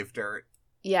the grave dirt.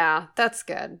 Yeah, that's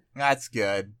good. That's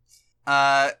good.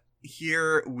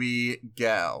 Here we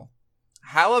go.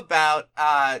 How about,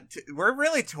 we're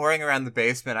really touring around the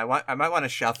basement. I might want to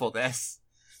shuffle this.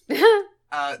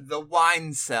 The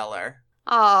wine cellar.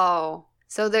 Oh,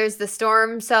 so there's the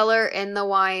storm cellar and the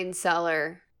wine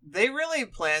cellar. They really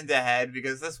planned ahead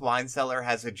because this wine cellar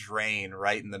has a drain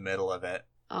right in the middle of it.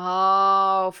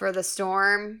 Oh, for the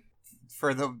storm?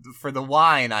 For the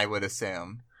wine, I would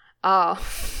assume. Oh.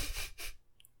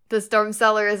 The storm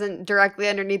cellar isn't directly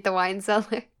underneath the wine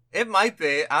cellar? It might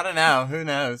be. I don't know. Who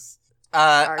knows?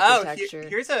 Architecture.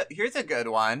 Here's a good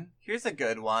one. Here's a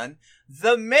good one.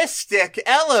 The Mystic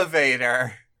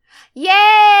Elevator.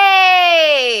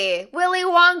 Yay! Willy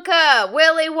Wonka!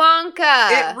 Willy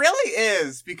Wonka! It really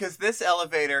is, because this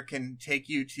elevator can take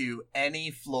you to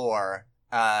any floor,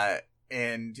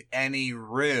 and any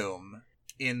room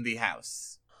in the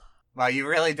house. Well, you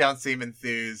really don't seem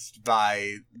enthused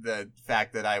by the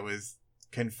fact that I was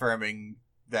confirming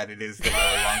that it is the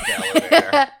Willy Wonka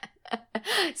elevator.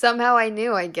 Somehow I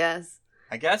knew, I guess.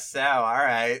 I guess so. All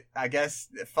right. I guess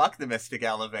fuck the Mystic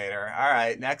Elevator. All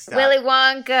right. Next up, Willy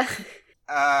Wonka.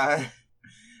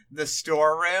 the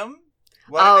storeroom.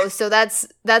 So that's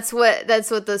what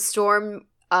the storm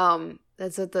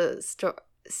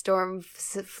storm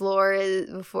floor is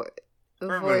before.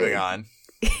 We're moving on.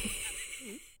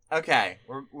 Okay,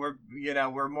 we're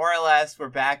more or less, we're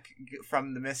back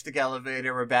from the Mystic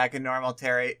Elevator. We're back in normal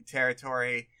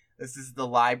territory. This is the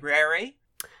library.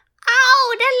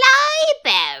 Oh, the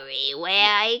library where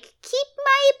I keep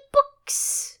my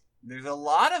books. There's a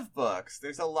lot of books.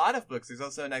 There's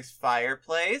also a nice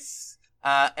fireplace.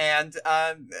 And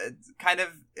kind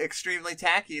of extremely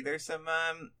tacky, there's some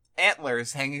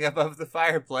antlers hanging above the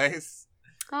fireplace.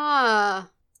 Ah.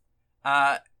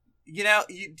 Do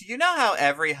you know how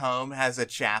every home has a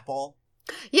chapel?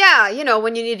 Yeah,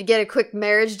 when you need to get a quick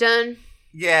marriage done.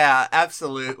 Yeah,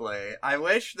 absolutely. I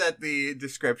wish that the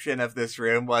description of this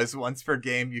room was once per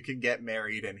game you can get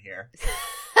married in here.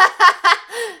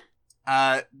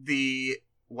 The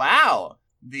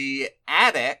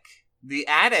attic. The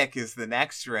attic is the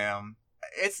next room.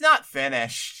 It's not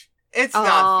finished.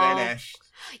 Not finished.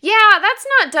 Yeah, that's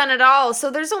not done at all.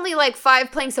 So there's only like 5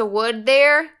 planks of wood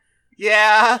there.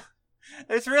 Yeah.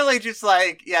 There's really just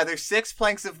there's 6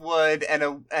 planks of wood and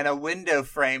a window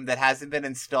frame that hasn't been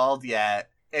installed yet.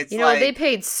 It's they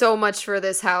paid so much for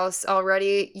this house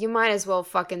already. You might as well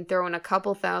fucking throw in a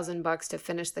couple $1,000 to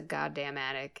finish the goddamn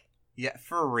attic. Yeah,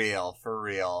 for real.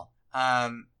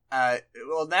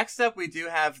 Well, next up we do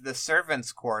have the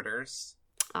servants' quarters.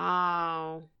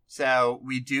 Oh. So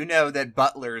we do know that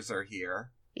butlers are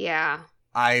here. Yeah.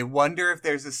 I wonder if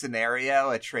there's a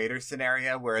traitor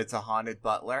scenario where it's a haunted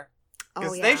butler.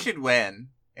 Because they should win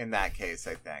in that case,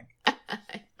 I think.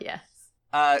 Yes.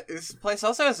 This place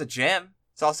also has a gym.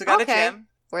 It's also got a gym.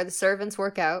 Where the servants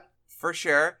work out. For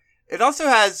sure. It also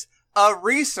has a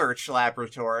research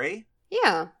laboratory.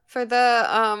 Yeah, for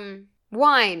the,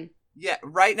 wine. Yeah,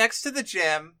 right next to the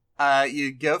gym.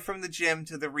 You go from the gym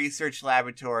to the research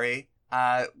laboratory,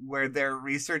 where they're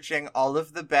researching all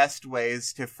of the best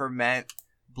ways to ferment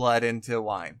blood into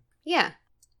wine. Yeah.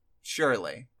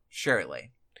 Surely.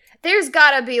 There's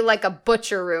gotta be like a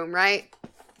butcher room, right?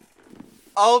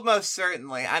 Almost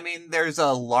certainly. I mean, there's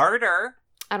a larder.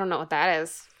 I don't know what that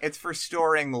is. It's for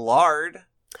storing lard.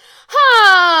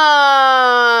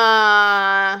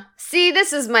 See,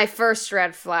 this is my first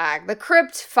red flag. The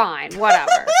crypt, fine,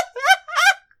 whatever.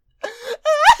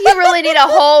 You really need a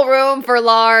whole room for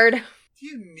lard?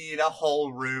 You need a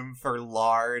whole room for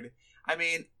lard. I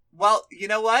mean, well, you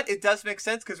know what? It does make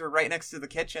sense because we're right next to the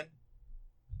kitchen.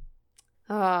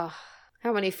 Oh,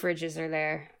 how many fridges are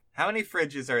there? How many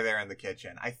fridges are there in the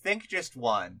kitchen? I think just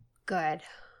one. Good.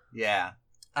 Yeah.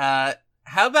 How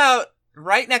about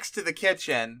right next to the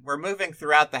kitchen? We're moving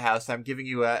throughout the house. I'm giving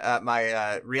you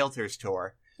my realtor's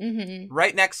tour. Mm-hmm.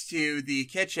 Right next to the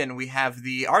kitchen, we have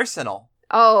the arsenal.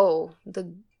 Oh,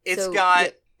 It's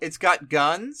got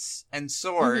guns and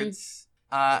swords,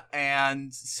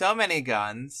 and so many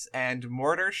guns and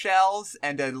mortar shells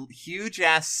and a huge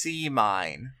ass sea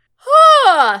mine.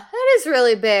 That is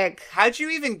really big. How'd you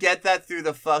even get that through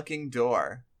the fucking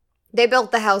door? They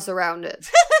built the house around it.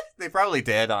 They probably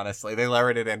did, honestly. They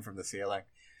lowered it in from the ceiling.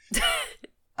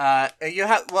 To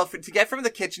get from the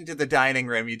kitchen to the dining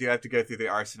room, you do have to go through the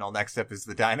arsenal. Next up is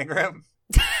the dining room.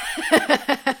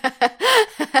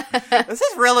 This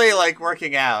is really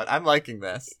working out. I'm liking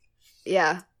this.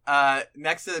 Yeah.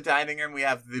 Next to the dining room, we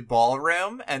have the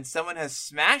ballroom, and someone has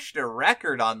smashed a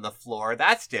record on the floor.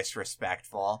 That's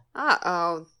disrespectful.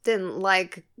 Uh-oh. Didn't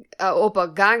like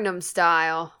Oppa Gangnam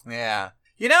Style. Yeah.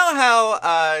 You know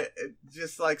how,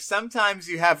 sometimes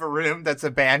you have a room that's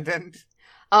abandoned?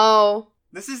 Oh.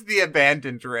 This is the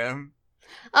abandoned room.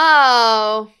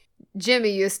 Oh. Jimmy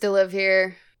used to live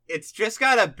here. It's just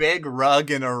got a big rug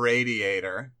and a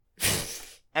radiator.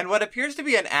 And what appears to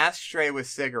be an ashtray with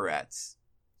cigarettes.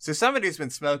 So somebody's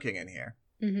been smoking in here.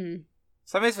 Mm-hmm.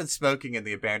 Somebody's been smoking in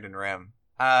the abandoned room.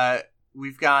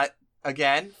 We've got,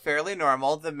 again, fairly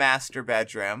normal, the master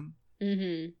bedroom.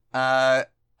 Mm-hmm.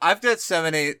 I've got so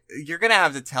many... You're gonna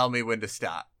have to tell me when to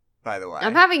stop, by the way.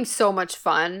 I'm having so much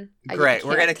fun. Great.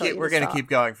 We're gonna keep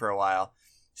going for a while.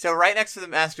 So right next to the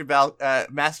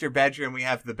master bedroom, we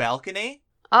have the balcony.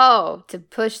 Oh, to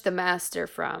push the master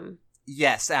from.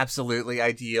 Yes, absolutely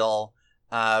ideal.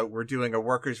 We're doing a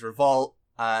workers' revolt.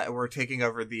 We're taking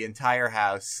over the entire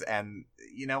house, and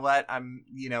you know what? I'm,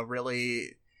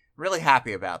 really, really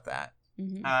happy about that.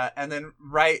 Mm-hmm. And then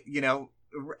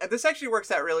this actually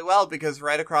works out really well because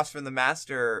right across from the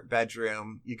master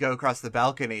bedroom, you go across the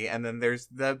balcony, and then there's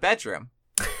the bedroom.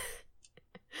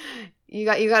 You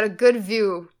got a good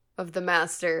view of the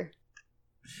master.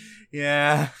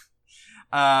 Yeah.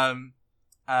 And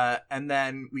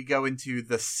then we go into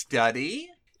the study.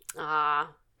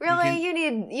 Really?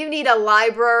 You need a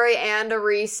library and a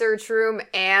research room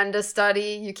and a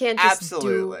study. You can't just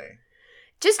Absolutely.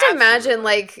 Just imagine,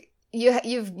 like,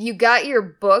 you got your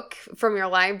book from your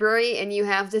library and you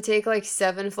have to take, like,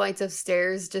 7 flights of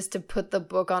stairs just to put the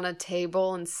book on a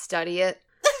table and study it.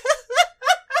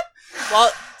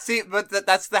 Well, see, but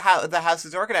that's the house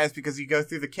is organized because you go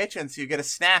through the kitchen, so you get a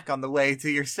snack on the way to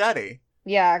your study.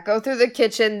 Yeah, go through the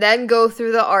kitchen, then go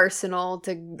through the arsenal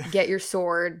to get your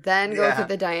sword, then go through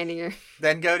the dining room.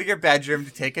 Then go to your bedroom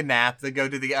to take a nap, then go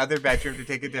to the other bedroom to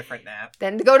take a different nap.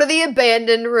 Then go to the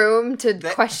abandoned room to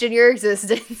question your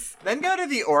existence. Then go to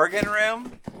the organ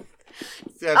room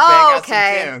to bang out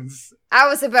some tunes. I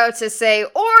was about to say,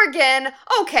 organ!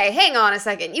 Okay, hang on a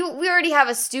second. We already have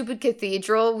a stupid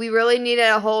cathedral. We really needed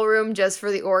a whole room just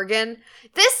for the organ.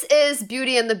 This is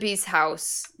Beauty and the Beast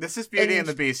house. This is Beauty and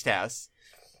the Beast house.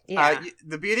 Yeah.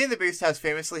 The Beauty and the Beast house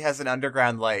famously has an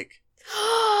underground lake.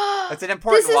 That's an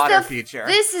important water feature.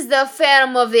 This is the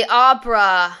Phantom of the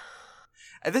Opera.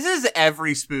 This is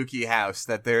every spooky house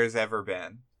that there has ever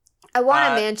been. I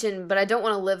want a mansion, but I don't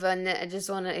want to live in it. I just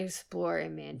want to explore a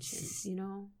mansion, you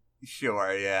know?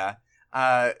 Sure, yeah.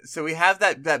 So we have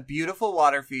that beautiful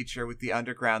water feature with the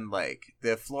underground lake.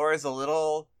 The floor is a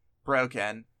little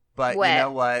broken, but you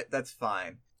know what? That's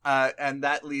fine. And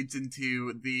that leads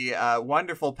into the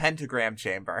wonderful pentagram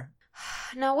chamber.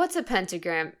 Now, what's a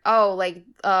pentagram? Oh,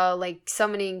 like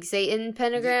summoning Satan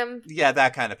pentagram? Yeah,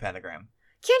 that kind of pentagram.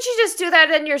 Can't you just do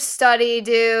that in your study,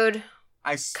 dude?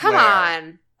 I swear. Come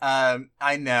on.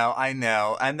 I know.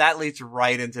 And that leads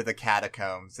right into the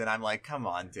catacombs. And I'm like, come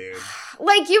on, dude.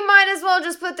 Like, you might as well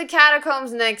just put the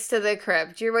catacombs next to the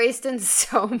crypt. You're wasting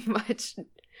so much. At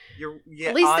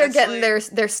least honestly, they're getting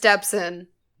their steps in.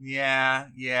 Yeah.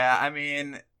 I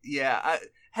mean, yeah.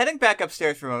 Heading back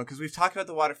upstairs for a moment, because we've talked about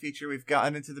the water feature. We've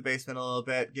gotten into the basement a little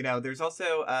bit. You know, there's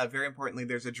also, very importantly,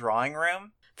 there's a drawing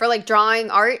room. For, like,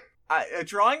 drawing art? A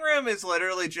drawing room is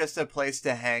literally just a place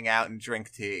to hang out and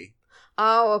drink tea.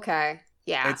 Oh, okay.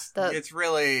 Yeah. It's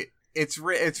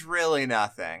really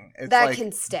nothing. It's that like,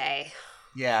 can stay.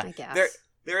 Yeah. I guess.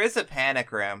 There is a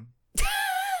panic room.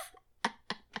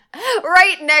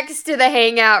 Right next to the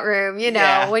hangout room, you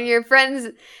know, when your friends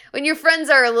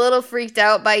are a little freaked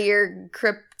out by your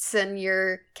crypts and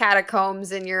your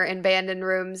catacombs and your abandoned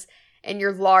rooms and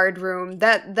your lard room,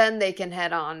 then they can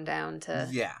head on down to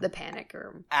the panic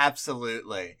room.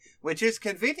 Absolutely. Which is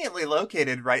conveniently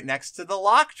located right next to the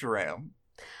locked room.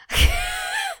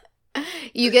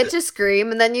 You get to scream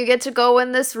and then you get to go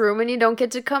in this room and you don't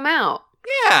get to come out.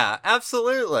 Yeah,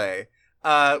 absolutely.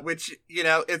 Which, you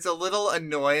know, it's a little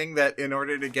annoying that in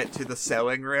order to get to the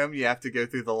sewing room, you have to go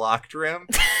through the locked room.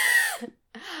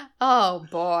 Oh,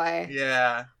 boy.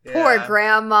 Yeah. Poor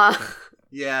grandma.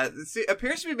 Yeah, she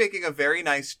appears to be making a very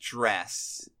nice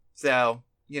dress. So,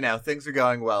 you know, things are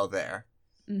going well there.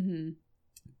 Mm-hmm.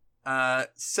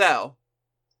 So,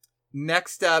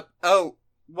 next up,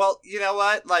 well, you know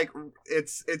what? Like,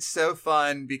 it's so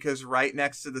fun because right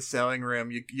next to the sewing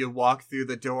room, you walk through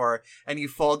the door and you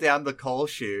fall down the coal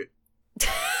chute.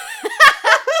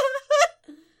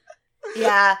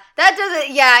 Yeah,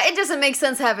 it doesn't make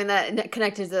sense having that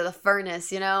connected to the furnace,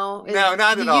 you know? No,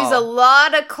 not at all. You use a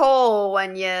lot of coal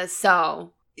when you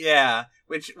sew. Yeah,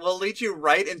 which will lead you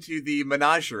right into the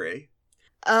menagerie.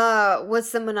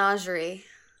 What's the menagerie?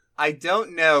 I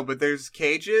don't know, but there's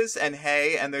cages and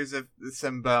hay and there's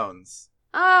some bones.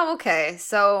 Oh, okay.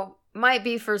 So, might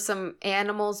be for some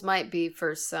animals, might be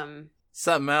for something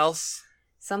else.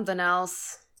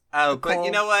 Oh, but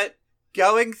you know what?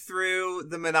 Going through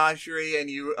the menagerie and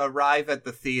you arrive at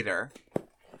the theater.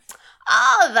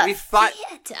 Oh, the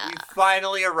theater. We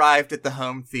finally arrived at the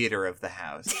home theater of the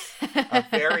house. A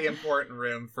very important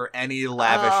room for any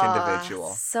lavish individual.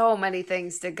 So many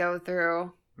things to go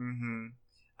through. Mm-hmm.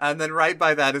 And then right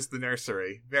by that is the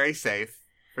nursery. Very safe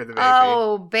for the baby.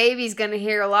 Oh, baby's gonna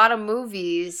hear a lot of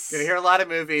movies. Gonna hear a lot of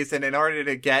movies, and in order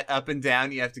to get up and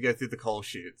down, you have to go through the coal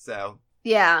chute. So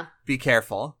yeah, be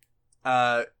careful.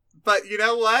 But you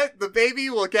know what? The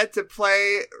baby will get to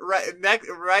play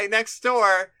right next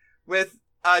door with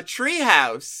a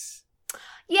treehouse.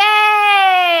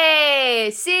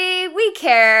 Yay! See, we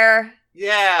care.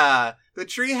 Yeah, the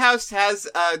treehouse has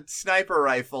a sniper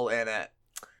rifle in it.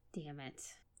 Damn it.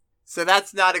 So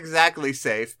that's not exactly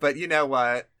safe, but you know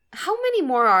what? How many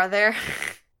more are there?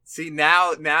 See,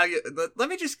 now you... Let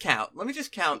me just count. Let me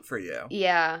just count for you.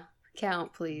 Yeah,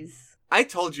 count, please. I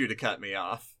told you to cut me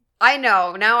off. I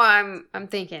know. Now I'm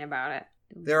thinking about it.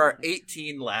 There are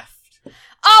 18 left.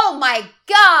 Oh my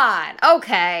god!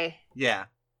 Okay. Yeah.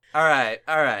 All right.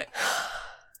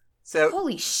 So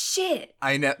Holy shit.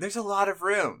 I know there's a lot of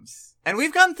rooms, and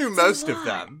we've gone through That's most a of lot.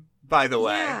 them. By the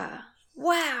way, Yeah.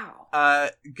 Wow.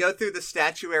 go through the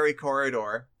statuary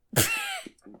corridor.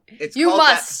 It's You called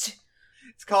must.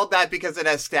 It's called that because it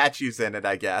has statues in it,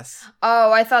 I guess.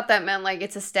 Oh, I thought that meant like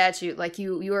it's a statute. Like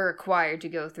you are required to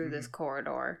go through this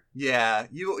corridor. Yeah,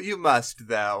 you must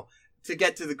though to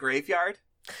get to the graveyard.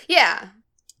 Yeah.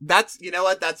 That's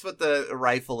That's what the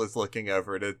rifle is looking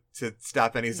over to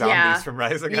stop any zombies Yeah. from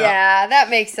rising up. Yeah, that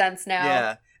makes sense now.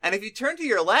 Yeah, and if you turn to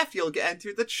your left, you'll enter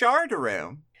the charred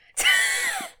room.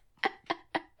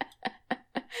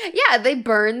 Yeah, they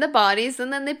burn the bodies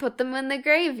and then they put them in the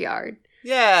graveyard.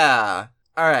 Yeah.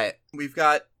 All right, we've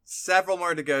got several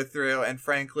more to go through, and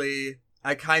frankly,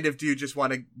 I kind of do just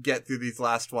want to get through these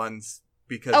last ones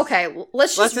because Okay,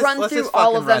 let's just run through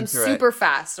all of them super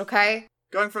fast, okay?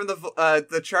 Going from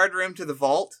the charred room to the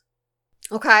vault,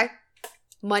 Okay.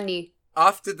 Money.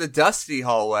 off to the dusty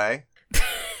hallway,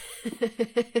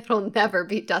 It'll never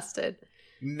be dusted.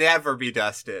 never be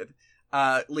dusted,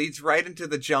 leads right into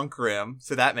the junk room,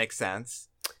 so that makes sense.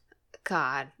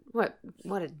 God, what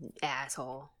an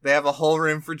asshole. They have a whole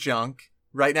room for junk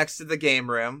right next to the game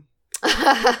room,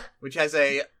 which has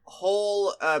a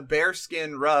whole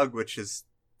bearskin rug, which is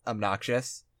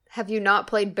obnoxious. Have you not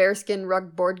played Bearskin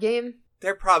Rug board game?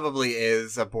 There probably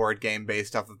is a board game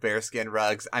based off of bearskin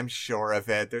rugs. I'm sure of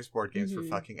it. There's board games for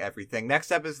fucking everything.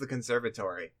 Next up is the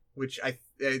conservatory, which I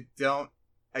don't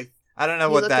know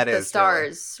You what look that at is. the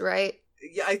stars, right?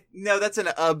 Yeah, no, that's an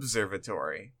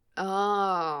observatory.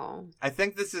 Oh. I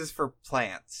think this is for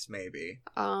plants, maybe.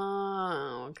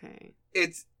 Oh, okay.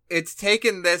 It's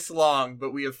taken this long,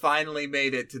 but we have finally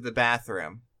made it to the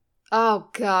bathroom. Oh,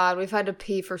 God, we've had to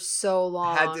pee for so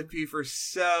long. Had to pee for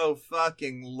so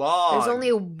fucking long. There's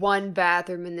only one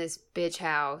bathroom in this bitch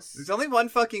house. There's only one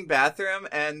fucking bathroom,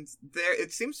 and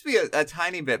it seems to be a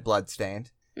tiny bit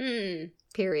bloodstained.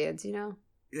 Periods, you know?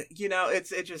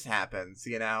 It just happens,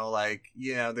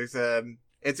 there's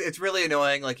it's really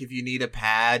annoying, like, if you need a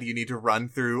pad, you need to run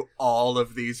through all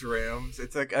of these rooms.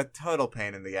 It's like a total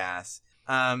pain in the ass.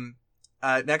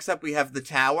 Next up we have the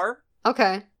tower,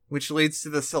 Okay. which leads to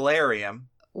the solarium.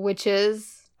 Which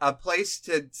is? A place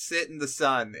to sit in the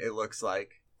sun, it looks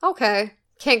like. Okay.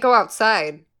 Can't go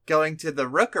outside. Going to the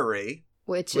rookery,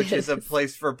 Which is a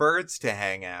place for birds to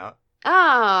hang out.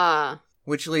 Ah.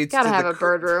 Which leads Gotta to have a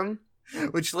bird room.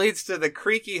 Which leads to the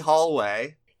creaky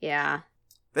hallway. Yeah.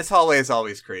 This hallway is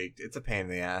always creaked. It's a pain in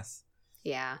the ass.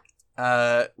 Yeah.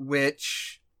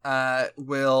 Which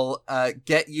will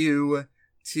get you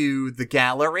to the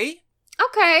gallery.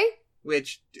 Okay.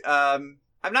 Which I'm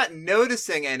not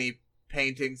noticing any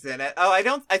paintings in it. Oh, I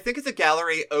think it's a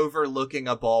gallery overlooking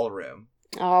a ballroom.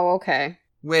 Oh, okay.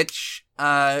 Which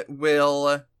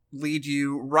will lead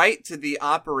you right to the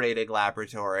operating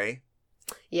laboratory.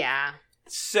 Yeah.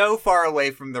 So far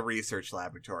away from the research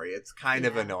laboratory. It's kind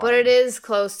of annoying. But it is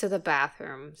close to the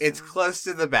bathroom. So. It's close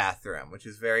to the bathroom, which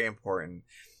is very important.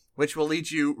 Which will lead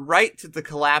you right to the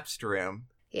collapsed room.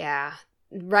 Yeah.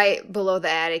 Right below the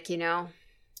attic, you know?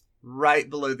 Right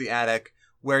below the attic,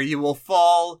 where you will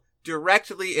fall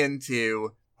directly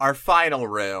into our final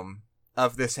room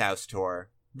of this house tour,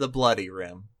 the Bloody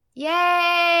Room.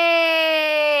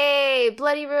 Yay!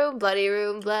 Bloody room, bloody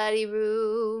room, bloody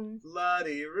room.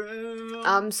 Bloody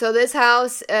Room. So this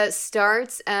house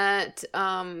starts at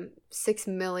 $6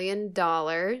 million.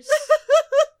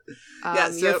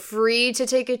 Yeah, so you're free to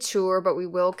take a tour, but we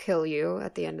will kill you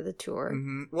at the end of the tour.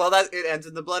 Mm-hmm. Well, it ends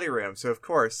in the Bloody Room, so of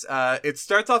course. It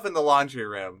starts off in the laundry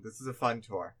room. This is a fun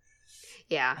tour.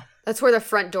 Yeah, that's where the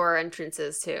front door entrance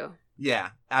is too. Yeah,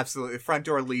 absolutely. The front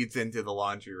door leads into the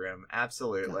laundry room.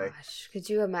 Absolutely. Gosh, could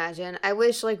you imagine? I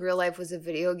wish like real life was a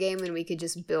video game and we could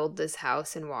just build this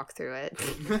house and walk through it.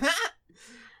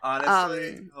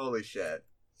 Honestly, holy shit.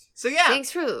 So yeah.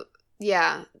 Thanks for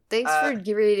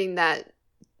reading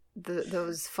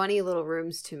those funny little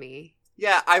rooms to me.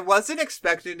 Yeah, I wasn't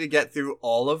expecting to get through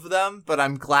all of them, but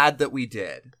I'm glad that we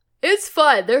did. It's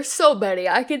fun. There's so many.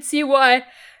 I can see why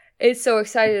it's so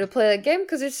excited to play that game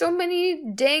because there's so many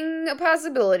dang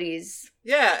possibilities.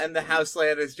 Yeah, and the house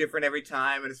layout is different every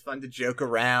time, and it's fun to joke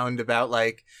around about,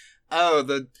 like, oh,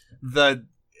 the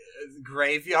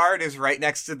graveyard is right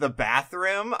next to the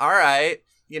bathroom. All right,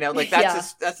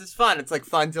 that's just fun. It's like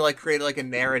fun to like create like a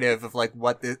narrative of like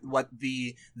what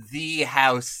the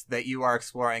house that you are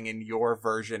exploring in your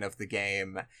version of the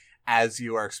game as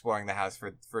you are exploring the house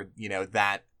for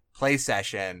that play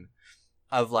session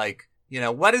of like.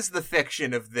 What is the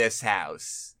fiction of this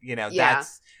house?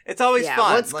 It's always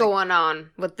fun. What's going on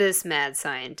with this mad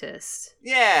scientist?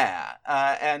 Yeah.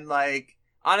 And like,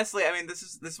 honestly, I mean, this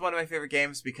is one of my favorite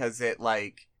games because it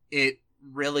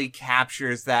really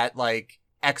captures that like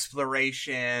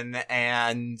exploration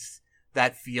and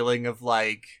that feeling of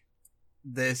like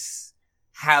this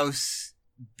house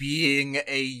being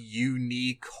a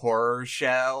unique horror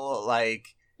show.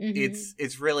 Like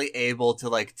it's really able to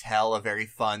like tell a very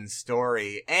fun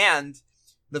story. And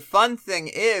the fun thing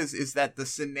is that the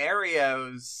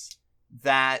scenarios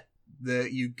that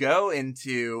you go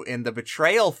into in the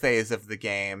betrayal phase of the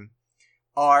game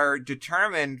are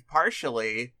determined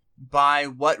partially by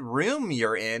what room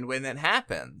you're in when it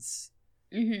happens.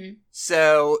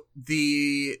 So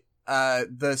the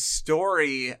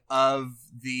story of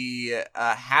the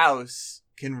house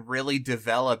can really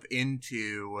develop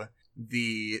into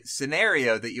the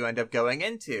scenario that you end up going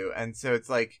into. And so it's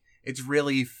like, it's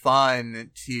really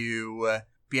fun to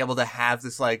be able to have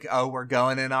this like, oh, we're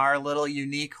going in our little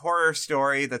unique horror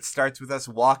story that starts with us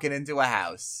walking into a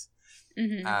house.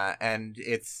 And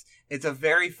it's a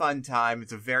very fun time.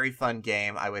 It's a very fun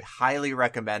game. I would highly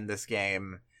recommend this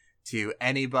game to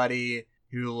anybody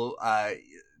who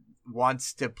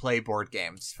wants to play board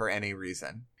games for any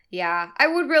reason. Yeah, I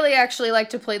would really actually like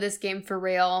to play this game for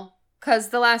real, because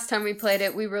the last time we played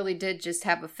it, we really did just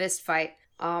have a fist fight,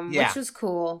 which was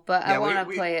cool, but I want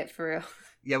to play it for real.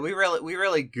 Yeah, we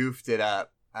really goofed it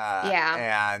up.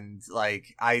 And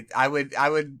like I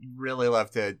would really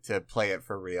love to play it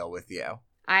for real with you.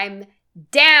 I'm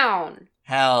down.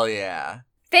 Hell yeah.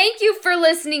 Thank you for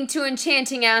listening to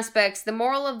Enchanting Aspects. The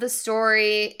moral of the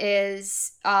story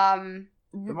is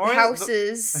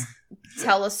houses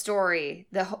tell a story.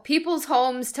 The people's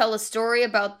homes tell a story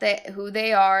about who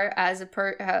they are as a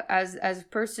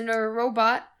person or a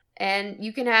robot. And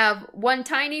you can have one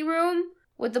tiny room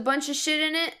with a bunch of shit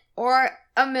in it, or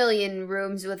a million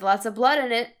rooms with lots of blood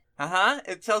in it.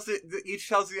 Each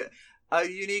tells you a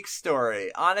unique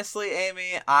story. Honestly,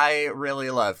 Amy, I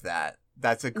really love that.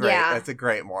 That's a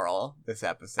great moral this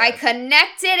episode. I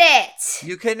connected it.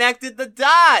 You connected the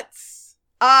dots.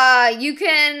 You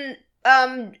can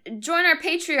join our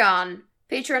Patreon,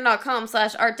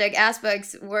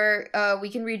 patreon.com/ArtDeckAspects, where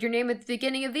we can read your name at the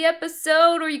beginning of the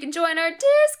episode, or you can join our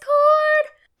Discord.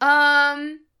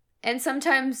 And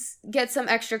sometimes get some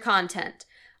extra content.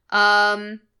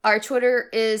 Our Twitter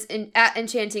is at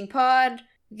Enchanting Pod.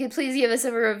 You can please give us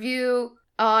a review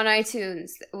on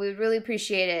iTunes. We'd really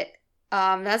appreciate it.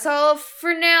 That's all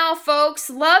for now,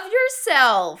 folks. Love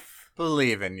yourself.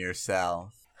 Believe in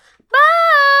yourself.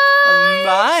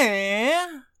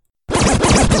 Bye.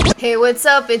 Bye. Hey, what's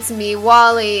up? It's me,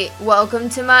 Wally. Welcome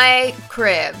to my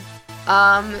crib.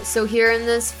 So here in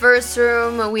this first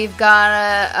room, we've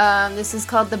got this is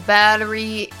called the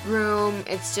battery room.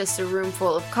 It's just a room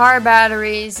full of car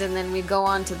batteries, and then we go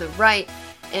on to the right,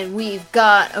 and we've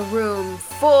got a room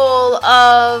full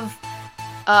of,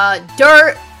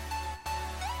 dirt.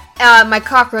 My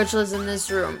cockroach lives in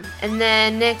this room. And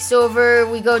then next over,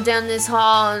 we go down this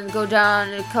hall and go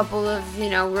down a couple of,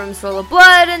 rooms full of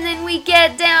blood, and then we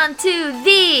get down to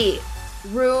the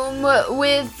room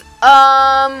with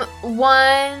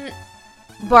one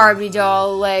Barbie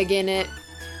doll leg in it.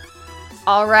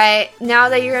 Alright, now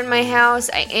that you're in my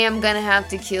house, I am gonna have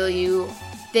to kill you.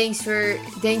 Thanks you,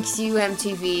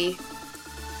 MTV.